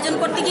ক্যাম্পের আয়োজন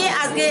করতে গিয়ে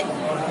আজকে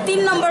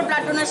 3 নম্বর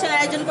ব্লাড ডোনেশনের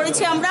আয়োজন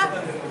করেছি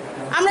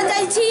আমরা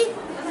চাইছি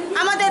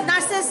আমাদের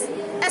নার্সেস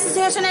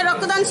অ্যাসোসিয়েশনের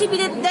রক্তদান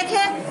শিবিরে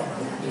দেখে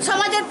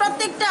সমাজের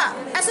প্রত্যেকটা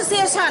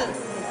অ্যাসোসিয়েশন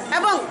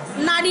এবং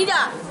নারীরা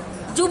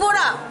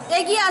যুবরা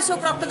এগিয়ে আসুক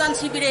রক্তদান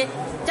শিবিরে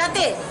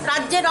যাতে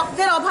রাজ্যে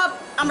রক্তের অভাব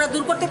আমরা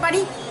দূর করতে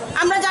পারি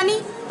আমরা জানি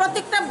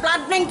প্রত্যেকটা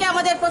ব্লাড ব্যাংকে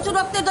আমাদের প্রচুর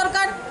রক্তের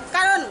দরকার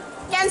কারণ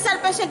ক্যান্সার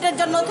পেশেন্টের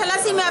জন্য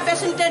থ্যালাসেমিয়া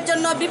পেশেন্টের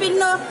জন্য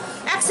বিভিন্ন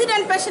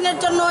অ্যাক্সিডেন্ট পেশেন্টের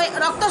জন্য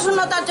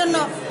রক্তশূন্যতার জন্য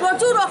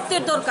প্রচুর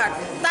রক্তের দরকার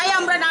তাই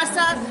আমরা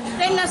নার্সরা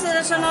ট্রেড নার্স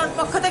অ্যাসোসিয়েশনের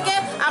পক্ষ থেকে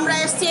আমরা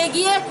এসছি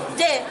এগিয়ে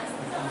যে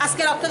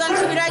আজকে রক্তদান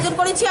শিবির আয়োজন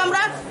করেছি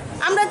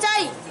আমরা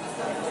চাই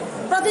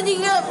প্রতিদিন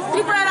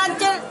ত্রিপুরা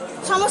রাজ্যের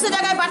সমস্ত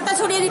জায়গায় বার্তা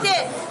ছড়িয়ে দিতে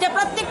যে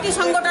প্রত্যেকটি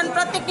সংগঠন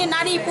প্রত্যেকটি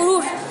নারী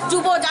পুরুষ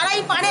যুব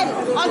যারাই পারেন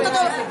অন্তত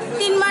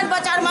 3 মাস বা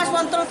 4 মাস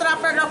অন্তর অন্তর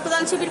আপনারা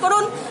রক্তদান শিবির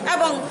করুন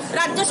এবং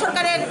রাজ্য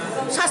সরকারের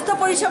স্বাস্থ্য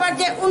পরিষেবার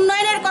যে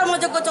উন্নয়নের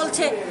কর্মযজ্ঞ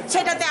চলছে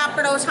সেটাতে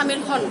আপনারাও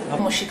শামিল হন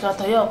শিকার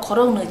থায়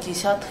খরং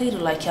নৈজিসা থৈর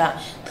লাইখা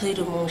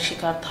থৈরুমুং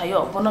শিকার থায়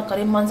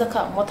বনকারী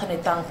মানজাখা মথানি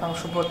তাংফাং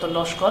সুব্রত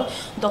লস্কর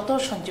ডক্টর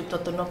সঞ্জীব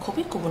দত্ত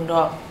খুবই কুবুন্ড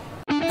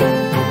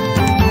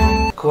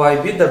Khwai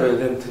Bidabel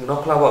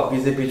Noklava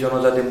BJP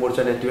Jonojati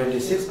Morchane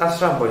 26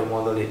 Ashram Bori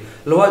Mondoli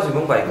Luwaji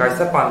Mumbai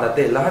Kaisa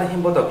Pandate Lahar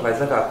Himboto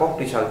Klaizaka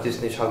Kokti Shal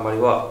Jisni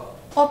Shalmariwa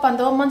O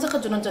Pandawa Manjaka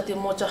Jonojati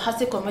Morcha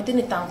Hase Committee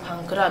ni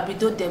Tangphangkra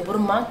Bidut de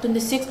Burma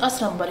 26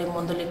 Ashram Bari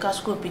Mondoli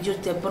Kasko Bijut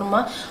de Burma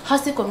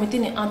Hase Committee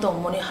ni Andong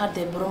Monihar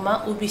de Burma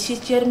UBC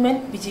Chairman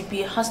BJP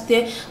Haste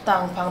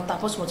Tangphang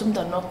Tapos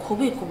Mojumdar no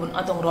Khubi Kubun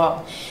Adong Ro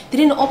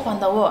Trin O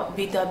Pandawa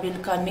Bidabil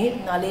Kami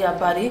Nalia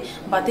Bari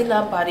Badila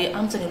Bari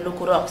Amchani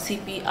Lukurok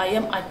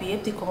CPIM IPF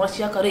ti Congress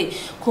Yakari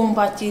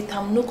Khungbachi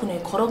Thamnu Khune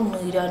Khorok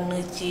Nuira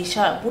Nuchi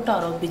Sha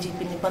Butaro BJP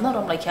ni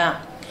Banarom Lakha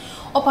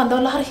Opanda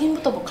lahar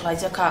himbuto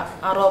bukhlaijaka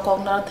aro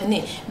kongnar thani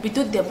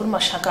bidut debur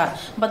mashaka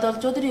Badal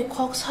Chaudhary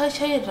khok sai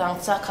sai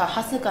rangcha kha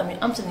hasikami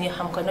amchani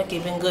hamkano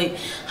kebengai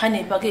hani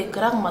bage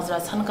grang majra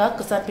chanka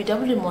kasa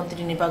PW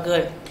mantri ni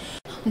bagai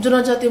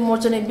Jonojati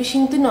Morchane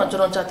Bishingtino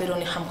Jonojati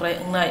Roni Hamkrai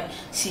Ngai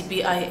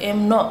CPIM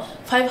no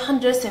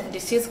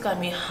 576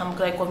 kami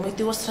Hamkrai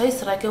Committee was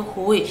Sraike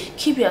Hui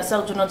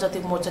Kibiasak Jonojati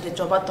Morchane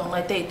Joba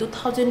Tongai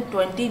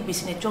 2020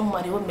 Bisni Chong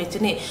Mario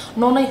Mechini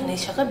Nonai Hini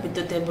Shaka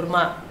Bidute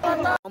Burma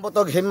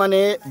সম্পতক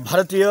হিমানে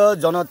ভারতীয়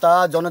জনতা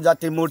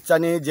জনজাতি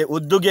মোর্চানি যে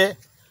উদ্যোগে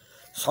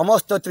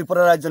সমস্ত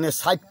ত্রিপুরা রাজ্যের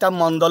 60টা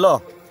মণ্ডল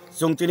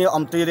जों तिनी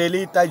अमती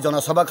rally ताई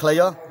जनसभा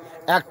खलायो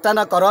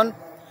एकटाना करन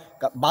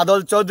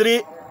बादल चौधरी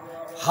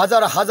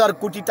हजार हजार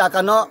कोटी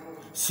टाका न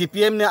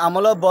सीपीएम ने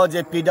आमल ब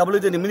जे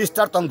पीडब्ल्यूडी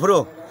मिनिस्टर तंगफुरो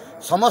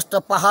समस्त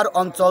पहाड़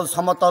अंचल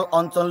समतल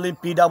अंचल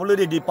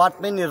पीडब्ल्यूडी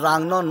डिपार्टमेंट नि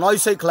रांग न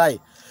नयसै खलाई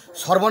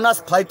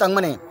सर्वनाश खलाई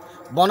तंगमने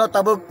बन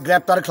ताबुक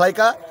ग्रेप्तार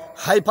खलाइका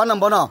हाइफान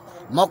बन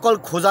मकल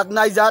खोजाक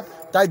नाई जात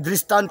ताई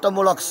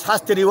दृष्टान्तमूलक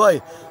शास्ति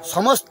रिवय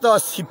समस्त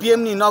सीपीएम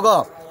नि नग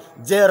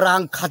जे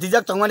रांग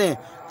खातिजाक तंगमने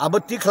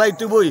आबत्ती खलाई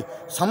तुबुई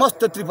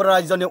समस्त त्रिपुरा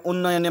राज्य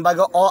उन्नयन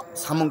बागै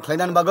सामुं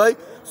खलाइनान बागै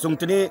जों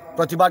तिनी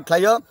प्रतिबाद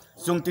खलायो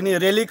जों तिनी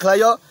रैली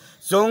खलायो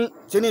जों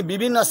चिनी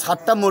विभिन्न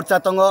 7टा मोर्चा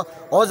तंग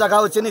ओ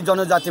जगाव चिनी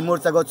जनजाति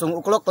मोर्चा गो जों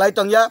उक्लक खलाई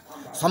तंगया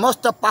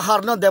समस्त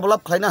पहाड़ न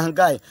डेभलप खलाइना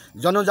हंकाय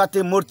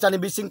जनजाति मोर्चा नि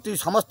बिसिंगति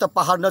समस्त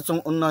पहाड़ न जों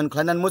उन्नयन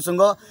खलाइनान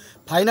मुसुंग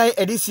फाइनाय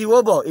एडीसी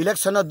ओबो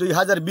इलेक्शन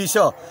 2020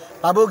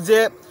 ताबुक जे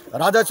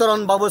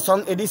राधाचरण बाबू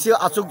संग एडीसी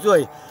आचुक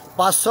जय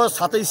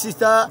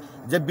 587टा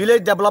जे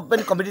विलेज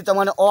डेभलपमेंट कमिटी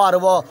तमाने ओ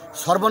आरो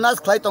सर्वनाश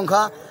खलाई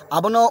तंखा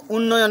आबनो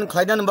उन्नयन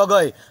खलाइनान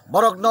बगै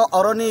बरकन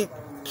अरनि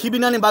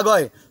खिबिनानि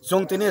बागै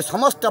जों तिनी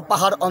समस्त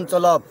पहाड़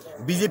अंचल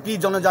बीजेपी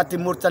जनजाति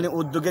मोर्चानि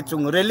उद्योगे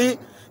जों रैली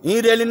इ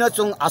रैली न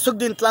जों आसुक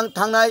दिन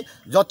थांनाय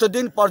जत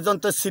दिन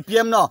पर्यंत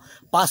सीपीएम न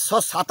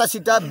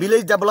 587टा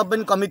विलेज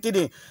डेभलपमेंट कमिटी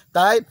नि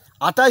ताई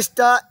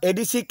 28टा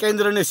एडीसी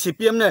केंद्र ने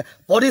सीपीएम ने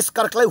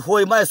परिष्कार खलाई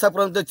होइमा एसा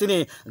पर्यंत तिनी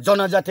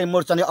जनजाति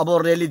मोर्चानि अब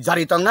रैली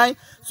जारी तंगनाय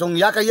जों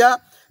याकया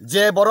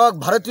जे बरक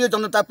भारतीय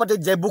जनता पार्टी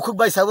जे बुखुक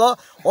बाइसाव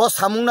ओ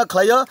सामुंना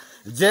खलायो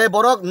जे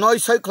बरक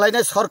नयसै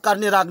खलाइनाय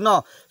सरकारनि रागन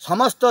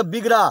समस्त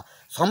बिग्रा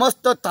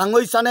समस्त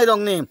तांगै सानाय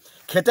रंगनि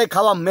खेते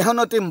खावा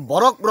मेहनती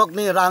बरक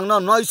रकनि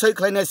रांगन नयसै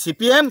खलाइनाय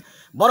सीपीएम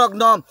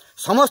बरकन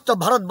समस्त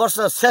भारतवर्ष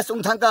शेष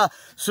उंथांका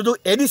सुदु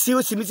एडीसी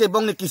सिमिचे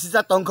बंगनि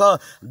किसिसा तंख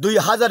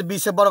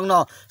 2020 बरकन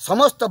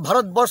समस्त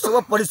भारतवर्ष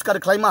परिष्कार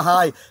खलाइमा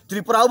हाय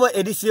त्रिपुरा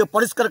एडीसी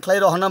परिष्कार खलाइ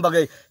रहन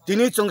बगै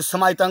तिनी चुङ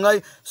समाय तंगै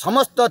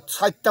समस्त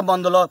साहित्य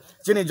बन्दल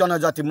चिनी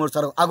जनजाति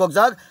मोर्चा आगोक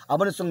जाग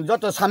आबनि चुङ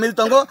जत सामिल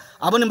तंगो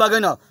आबनि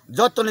बगैन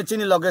जतने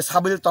चिनी लगे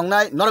साबिल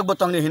तंगनाय नरक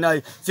बतंगनि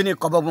हिनाय चिनी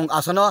कबबुङ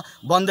आसन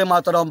वन्दे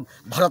मातरम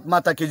भारत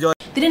माता की जय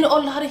तिरिन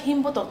अल हार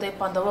हिम बतकते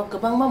पांडव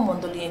गोबांमा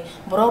मंडली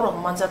बरक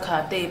मानजाखा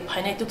ते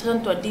फाइनाय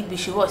 2020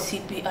 बिसिव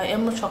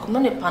सीपीआईएम न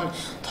सकमन ने फान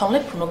थंगले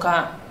फुनुका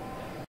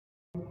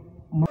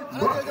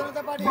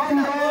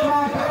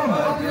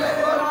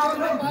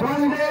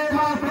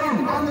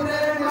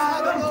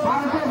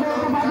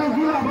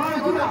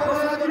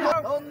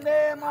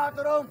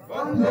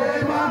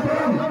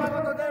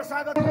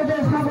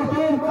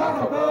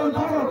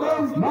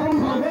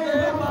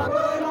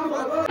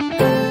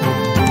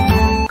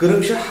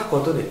Gerungsha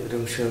hakotoni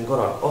rungshen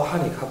goron o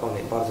hani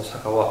khapangni barja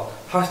sakawa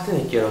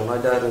hasteni kerong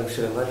naida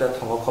rungshen naida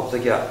thongo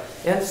khobjagya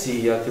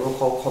NC ya tibo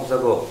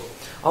khobjago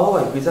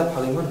awai biza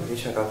phaliman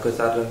hishaka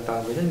geza rung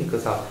tangbene ni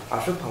geza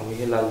ashuk phangmi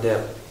hilal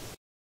dev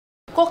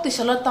Kokti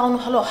shala town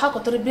halo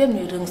hakotori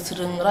bemni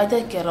rungsrung raida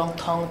kerong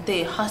thong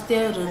te haste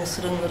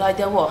rungsrung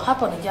raida wo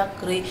hapan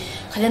yakri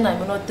khajana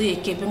mono te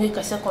kebengi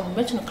kaisa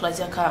convention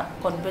klajaka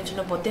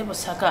convention bote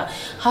bosaka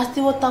haste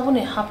wo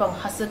tabune hapang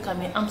hase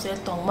kami amse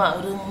tongma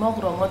rung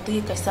nogro moti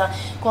kaisa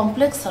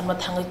complex sanma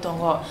thangai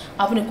tongo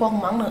abuni kok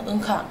mangna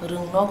engkha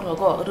rung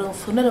nogrogo rung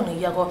funerung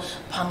yago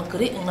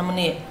phankri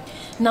ngamni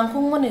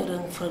nangkung mane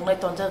rung phurngnai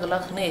tonja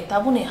galakne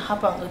tabune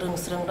hapang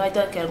rungsrung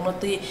raida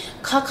kermoti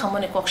kha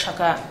khamane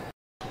koksaka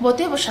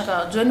Bote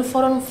bashaka Joint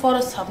Forum for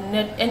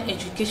Subnet and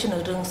Education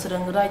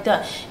rungsrung raida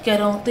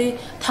kerong ti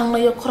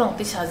thangnayo khorong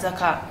ti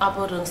sajaka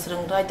abo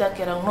rungsrung raida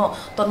kerong no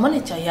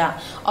tonmani chaya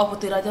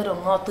abuti raida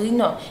rong no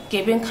tuino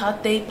keben kha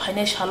te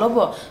phaine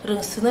shalobo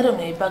rungsnarong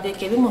ne bage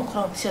keben mon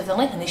khorong ti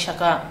sajangai hani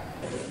shaka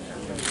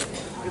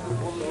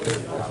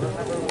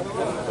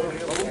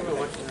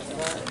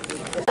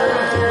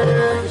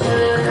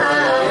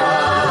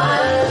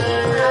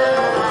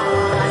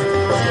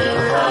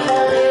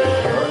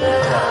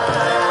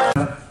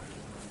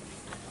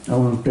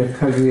এবং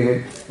প্রেক্ষাগৃহে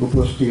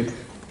উপস্থিত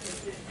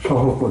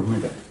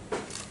সহকর্মীরা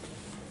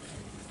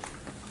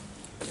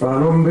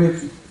প্রারম্ভিক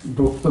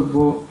বক্তব্য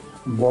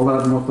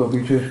বলার মতো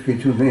বিশেষ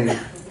কিছু নেই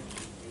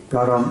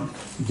কারণ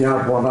যা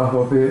বলা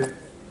হবে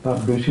তার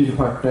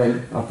বেশিরভাগটাই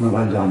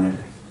আপনারা জানেন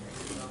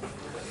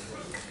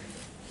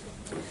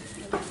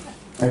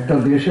একটা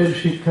দেশের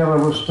শিক্ষা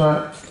ব্যবস্থা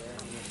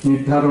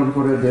নির্ধারণ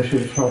করে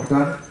দেশের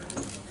সরকার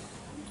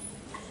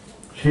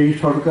সেই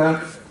সরকার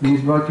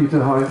নির্বাচিত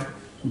হয়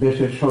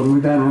দেশের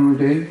সংবিধান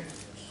অনুযায়ী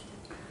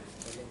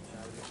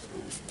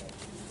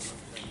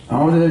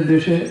আমাদের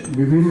দেশে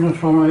বিভিন্ন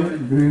সময়ে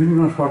বিভিন্ন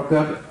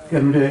সরকার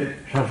কেন্দ্রে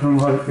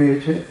শাসনভার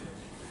পেয়েছে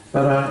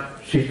তারা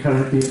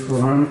শিক্ষানীতি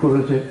প্রণয়ন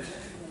করেছে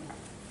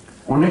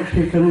অনেক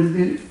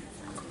শিক্ষানীতি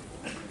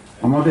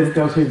আমাদের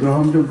কাছে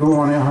গ্রহণযোগ্য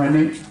মনে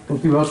হয়নি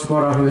প্রতিবাদ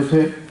করা হয়েছে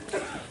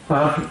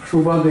তার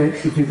সুবাদে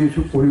কিছু কিছু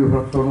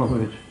পরিবর্তন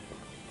হয়েছে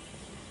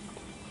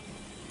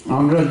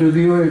আমরা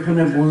যদিও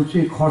এখানে বলছি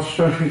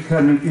খসড়া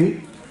শিক্ষানীতি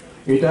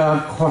এটা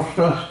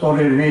খসড়া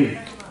স্তরে নেই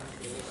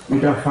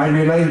এটা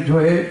ফাইনালাইজড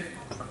হয়ে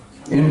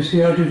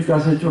এনসিইআরটির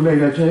কাছে চলে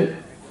গেছে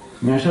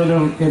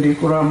ন্যাশনাল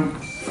কারিকুলাম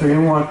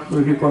ফ্রেমওয়ার্ক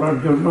তৈরি করার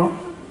জন্য,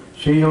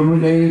 সেই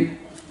অনুযায়ী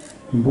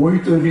বই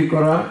তৈরি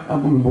করা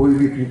এবং বই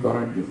বিক্রি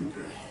করার জন্য।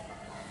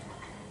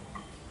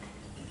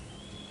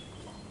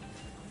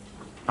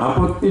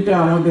 আপত্তিটা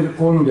আমাদের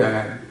কোন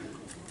জায়গায়?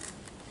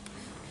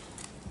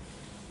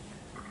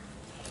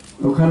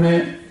 ওখানে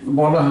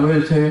বলা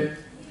হয়েছে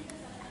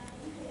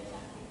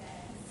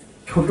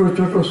ছোট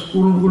ছোট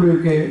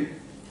স্কুলগুলিকে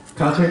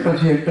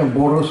কাছাকাছি একটা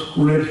বড়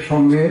স্কুলের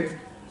সঙ্গে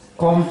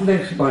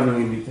কমপ্লেক্স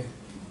বানিয়ে নিতে।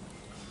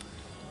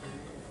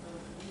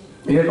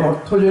 এর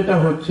অর্থ যেটা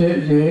হচ্ছে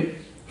যে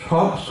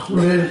সব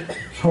স্কুলের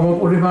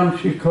সমপরিমাণ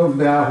শিক্ষক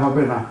দেওয়া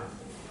হবে না,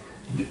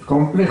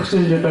 কমপ্লেক্সে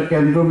যেটা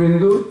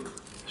কেন্দ্রবিন্দু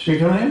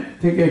সেখানে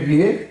থেকে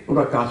গিয়ে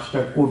ওরা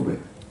কাজটা করবে।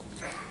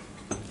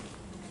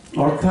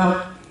 অর্থাৎ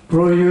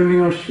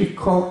প্রয়োজনীয়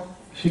শিক্ষক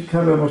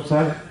শিক্ষা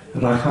ব্যবস্থায়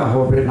রাখা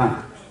হবে না,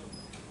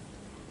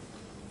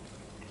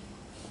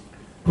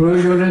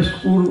 প্রয়োজনে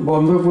স্কুল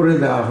বন্ধ করে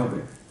দেওয়া হবে।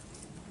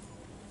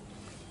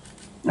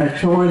 এক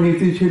সময়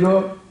নীতি ছিল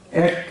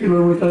 1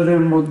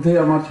 কিলোমিটারের মধ্যে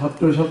আমার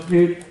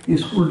ছাত্রছাত্রীর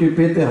স্কুলটি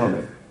পেতে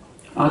হবে,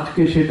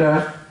 আজকে সেটা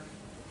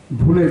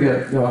ভুলে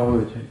দেওয়া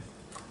হয়েছে।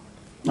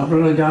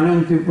 আপনারা জানেন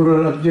ত্রিপুরা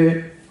রাজ্যে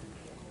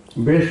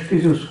বেশ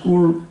কিছু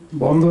স্কুল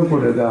বন্ধ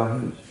করে দেওয়া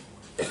হয়েছে,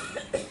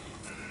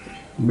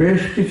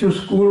 বেশ কিছু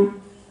স্কুল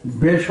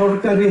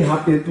বেসরকারি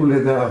হাতে তুলে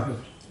দেওয়া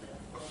হয়েছে।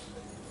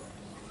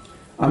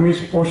 আমি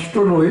স্পষ্ট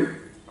নই,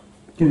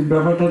 কিন্তু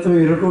ব্যাপারটা তো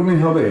এরকমই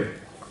হবে।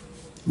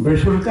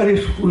 বেসরকারি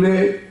স্কুলে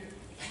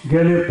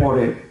গেলে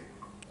পরে,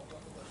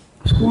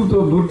 স্কুল তো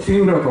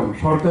 2-3 রকম,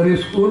 সরকারি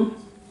স্কুল,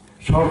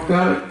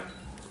 সরকার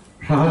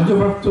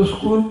সাহায্যপ্রাপ্ত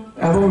স্কুল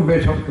এবং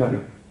বেসরকারি।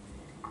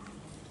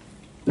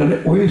 তাহলে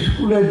ওই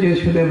স্কুলে যে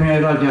ছেলে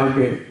মেয়েরা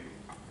যাবে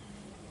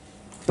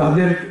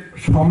তাদের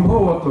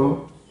সম্ভবত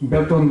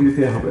বেতন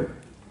দিতে হবে।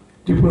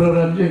 ত্রিপুরা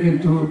রাজ্যে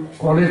কিন্তু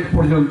কলেজ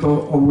পর্যন্ত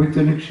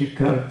অবৈতনিক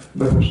শিক্ষার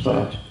ব্যবস্থা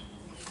আছে।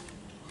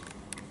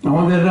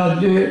 আমাদের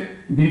রাজ্যে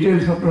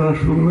ডিটেলস আপনারা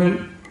শুনবেন,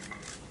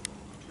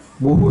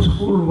 বহু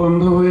স্কুল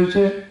বন্ধ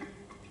হয়েছে,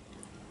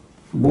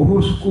 বহু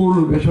স্কুল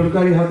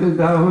বেসরকারি হাতে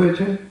দেওয়া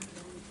হয়েছে।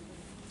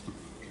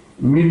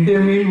 মিড ডে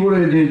মিল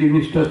বলে যে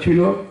জিনিসটা ছিল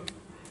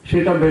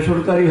সেটা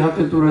বেসরকারি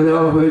হাতে তুলে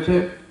দেওয়া হয়েছে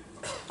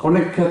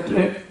অনেক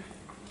ক্ষেত্রে।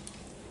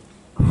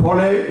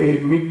 ফলে এই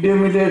মিড ডে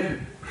মিলের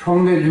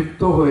সঙ্গে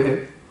যুক্ত হয়ে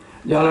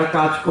যারা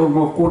কাজকর্ম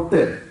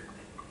করতেন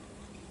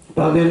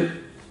তাদের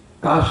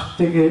কাজ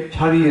থেকে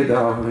ছাড়িয়ে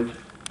দেওয়া হয়েছে।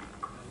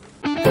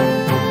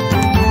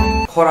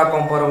 খরা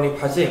কম্পারংनि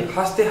फाजिं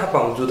हास्ते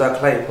हापां जुदा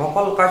ख्लाय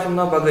मकल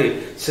कासुमना बागै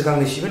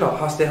सिगांनि सिबिनो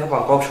हास्ते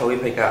हापां कक सवै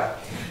फैका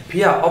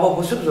फिया अब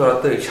बुसुक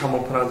जरातै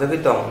सामुं फोनांजागै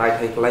दं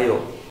नायथाय खलायो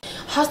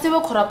हास्तेबो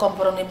खरा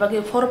कम्परंनि बागै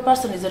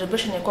 4%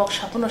 रिजर्वेशन कक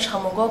सापुनो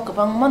सामुगो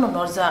गोबां मानो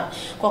नरजा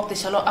कक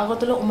तिसालो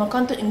आगरतला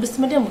उमाकान्त इंग्लिश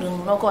मिडियाम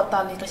रोंनोगो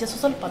तालनि कासे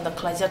ससल पान्दा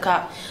खलायजाखा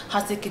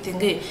हास्ते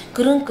किथिंगै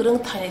गोरों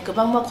थाइनि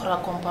गोबां मा खरा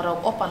कम्परक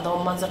अ पान्दाव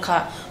मानजाखा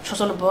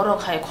ससल बरक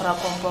हाय खरा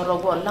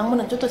कम्परक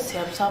लांमोन जतो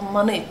सेबसा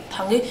मानै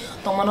थांगै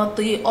तंमानो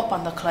तै अ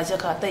पान्दा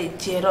खलायजाखा तै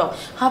जेरो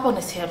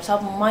हापानि सेबसा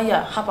माया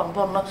हापां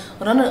बरनो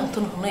रानो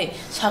अंथुन हुनै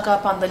साका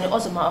पान्दानि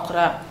अजमा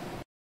अखरा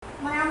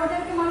মানে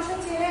আমাদেরকে মানুষের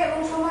চেয়ে এবং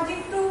সমাজ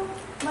একটু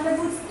মানে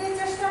বুঝতে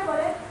চেষ্টা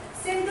করে।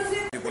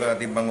 ত্রিপুরা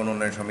দিব্যাঙ্গ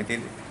উন্নয়ন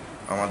সমিতির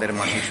আমাদের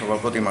মাসিক সভা,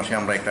 প্রতি মাসে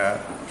আমরা একটা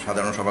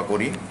সাধারণ সভা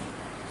করি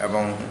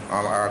এবং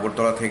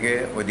আগরতলা থেকে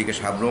ওইদিকে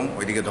সাবরুম,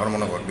 ওইদিকে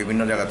ধর্মনগর,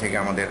 বিভিন্ন জায়গা থেকে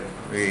আমাদের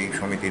এই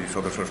সমিতির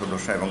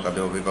সদস্য এবং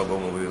তাদের অভিভাবক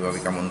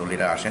অভিভাবিকা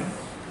মণ্ডলীরা আসেন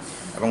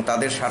এবং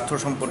তাদের স্বার্থ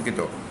সম্পর্কিত,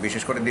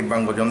 বিশেষ করে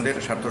দিব্যাঙ্গজনদের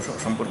স্বার্থ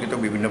সম্পর্কিত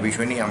বিভিন্ন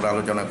বিষয় নিয়ে আমরা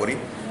আলোচনা করি।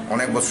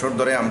 অনেক বছর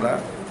ধরে আমরা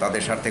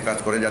তাদের স্বার্থে কাজ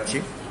করে যাচ্ছি।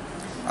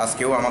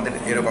 আজকেও আমাদের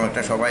এরকম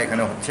একটা সভা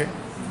এখানে হচ্ছে।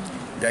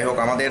 যাই হোক,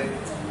 আমাদের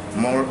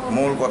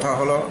মূল কথা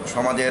হলো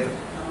সমাজের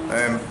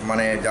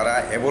মানে যারা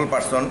এবল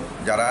পার্সন,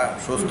 যারা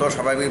সুস্থ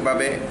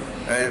স্বাভাবিকভাবে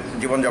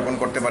জীবনযাপন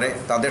করতে পারে,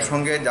 তাদের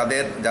সঙ্গে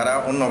যারা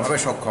অন্যভাবে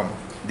সক্ষম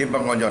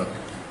দিব্যাঙ্গজন,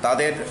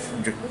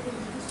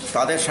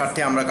 তাদের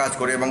স্বার্থে আমরা কাজ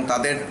করি এবং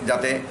তাদের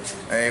যাতে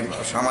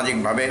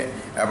সামাজিকভাবে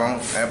এবং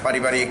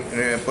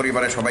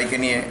পরিবারের সবাইকে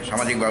নিয়ে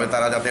সামাজিকভাবে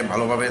তারা যাতে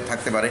ভালোভাবে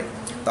থাকতে পারে,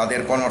 তাদের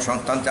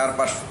কর্মসংস্থান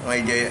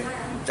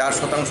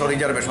 4%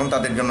 রিজার্ভেশন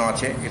তাদের জন্য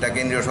আছে। এটা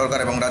কেন্দ্রীয় সরকার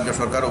এবং রাজ্য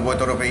সরকার উভয়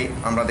তরফেই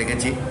আমরা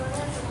দেখেছি।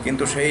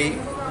 কিন্তু সেই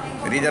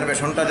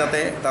রিজার্ভেশনটা যাতে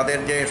তাদের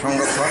যে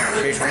সংরক্ষণ,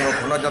 সেই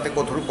সংরক্ষণটা যাতে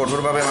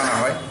কঠোরভাবে মানা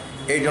হয়,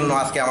 এই জন্য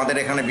আজকে আমাদের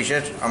এখানে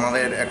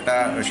আমাদের একটা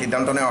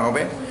সিদ্ধান্ত নেওয়া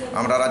হবে।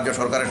 আমরা রাজ্য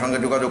সরকারের সঙ্গে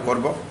যোগাযোগ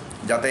করব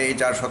যাতে এই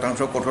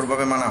 4%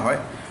 কঠোরভাবে মানা হয়।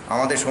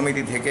 আমাদের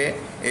সমিতি থেকে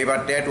এইবার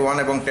টেট 1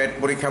 এবং টেট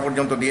পরীক্ষা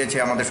পর্যন্ত দিয়েছে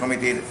আমাদের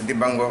সমিতির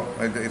দিব্যাঙ্গ,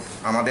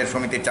 আমাদের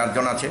সমিতির 4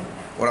 জন আছে,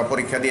 ওরা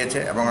পরীক্ষা দিয়েছে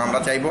এবং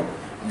আমরা চাইব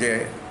যে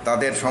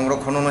তাদের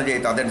সংরক্ষণ অনুযায়ী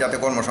তাদের যাতে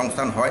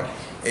কর্মসংস্থান হয়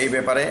এই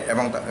ব্যাপারে,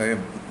 এবং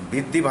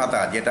বৃদ্ধি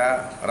ভাতা যেটা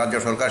রাজ্য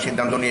সরকার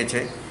সিদ্ধান্ত নিয়েছে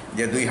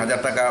যে 2000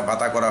 টাকা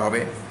ভাতা করা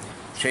হবে,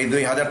 সেই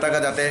 2000 টাকা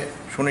যাতে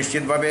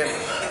সুনিশ্চিতভাবে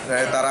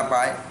তারা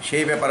পায়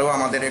সেই ব্যাপারেও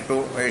আমাদের একটু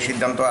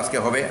সিদ্ধান্ত আজকে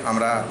হবে।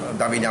 আমরা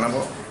দাবি জানাবো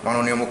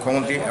মাননীয়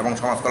মুখ্যমন্ত্রী এবং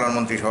সমাজ কল্যাণ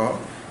মন্ত্রী সহ,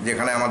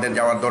 যেখানে আমাদের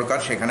যাওয়ার দরকার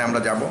সেখানে আমরা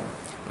যাব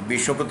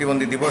বিশ্ব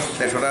প্রতিবন্ধী দিবস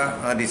 3রা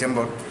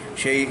ডিসেম্বর,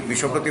 সেই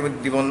বিশ্ব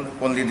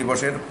প্রতিবন্ধী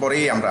দিবসের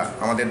পরেই আমরা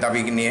আমাদের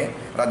দাবি নিয়ে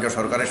রাজ্য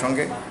সরকারের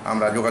সঙ্গে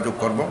আমরা যোগাযোগ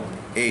করব।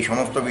 এই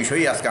সমস্ত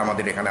বিষয়ই আজকে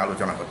আমাদের এখানে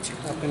আলোচনা হচ্ছে।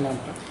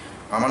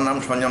 আমার নাম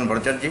সঞ্জন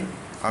ভট্টাচার্য,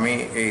 আমি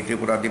এই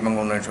ত্রিপুরা দিব্যাঙ্গ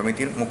উন্নয়ন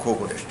সমিতির মুখ্য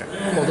উপদেষ্টা।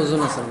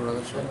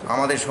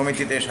 আমাদের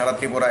সমিতিতে সারা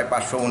ত্রিপুরায়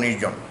 519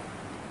 জন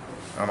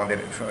আমাদের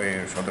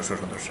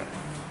সদস্য।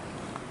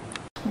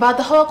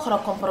 Badahawa khora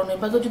komporong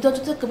bago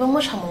juda-juda kebama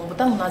samung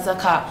butang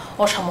nazaka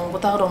o samung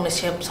butang rong ne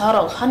sep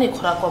sarok hani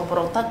khora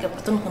komporong ta ke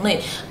patun hunai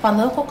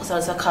pandaw ko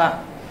kasar zakha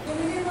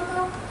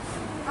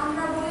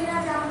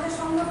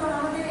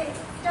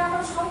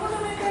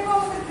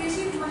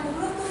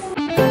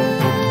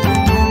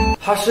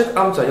Hashik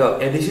amchayo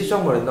edisi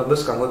chongmore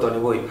nobus kango toni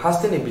boi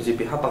hastini BJP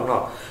hapangno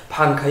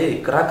phan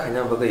khai kra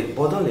khanya bagai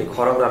bodolni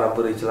khorog rara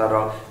buri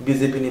jilarong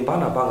BJP ni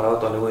bana bangrao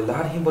toni boi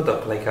lahar himbotok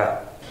khlaika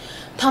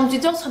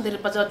Thamjijok Sandiri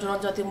Bazar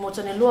Swrangchati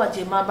Mochani Loa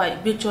Jema Bai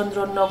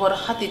Birchandra Nagar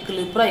Hati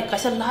Kiliprai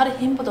Kasal Lahar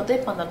Himbotote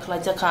Panda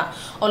Khlajaka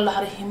or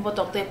Lahar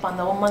Himbotote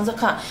Panda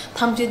Manjaka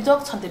Thamjijok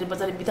Sandiri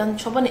Bazar Bidan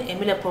Chobani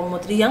Emile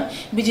Promotriang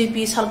BJP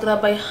Salgra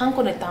Bai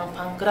Hankone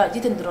Tangpangra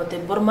Jitendrote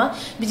Burma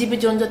BJP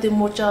Swrangchati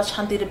Mocha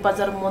Shandiri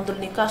Bazar Mondol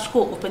Nikasko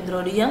Upendro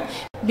Riang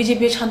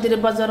BJP Shandiri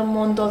Bazar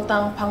Mondol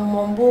Tangpang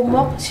Mombo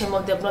Mok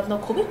Semol Debratno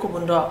Kobi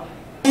Kubundro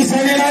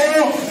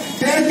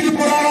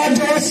Tripura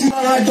রাজ্য সীমা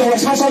রাজ্য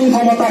শাসন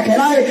ক্ষমতা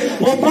খেলায়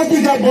ও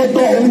প্রতিজ্ঞাবদ্ধ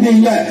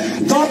হয়ে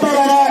যত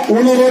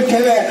অনুরোধ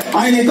খেলে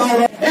আইনি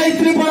এই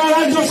ত্রিপুরা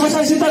রাজ্য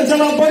শাসিত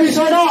জেলা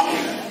পরিষদ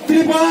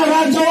ত্রিপুরা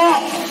রাজ্য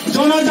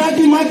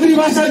জনজাতি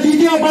মাতৃভাষা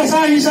দ্বিতীয়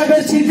ভাষা হিসাবে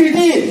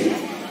স্বীকৃতি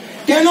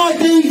কেন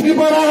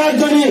ত্রিপুরা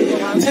রাজ্যে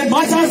যে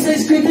ভাষা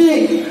সংস্কৃতি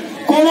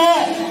কোন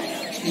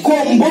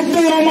বৌদ্ধ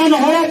রমান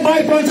হরফ বাই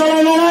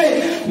প্রচলন নয়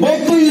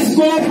বৌদ্ধ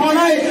স্কুল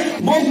ফনায়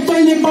বৌদ্ধ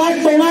নিপাত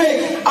নয়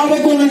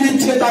আবেদন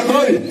নিচ্ছে তা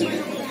কই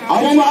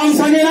আমার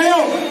আনসানি নাই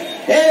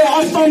এই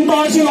অষ্টম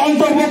তহসিল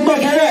অন্তর্ভুক্ত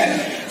খেলে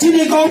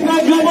চিনি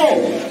কৌপ্রাত নেব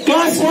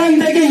ক্লাস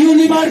 1 থেকে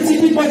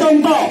ইউনিভার্সিটি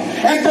পর্যন্ত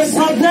একটা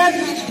সাবজেক্ট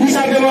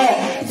হিসাবে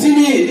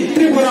চিনি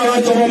ত্রিপুরা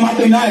রাজ্য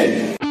মাতুই নাই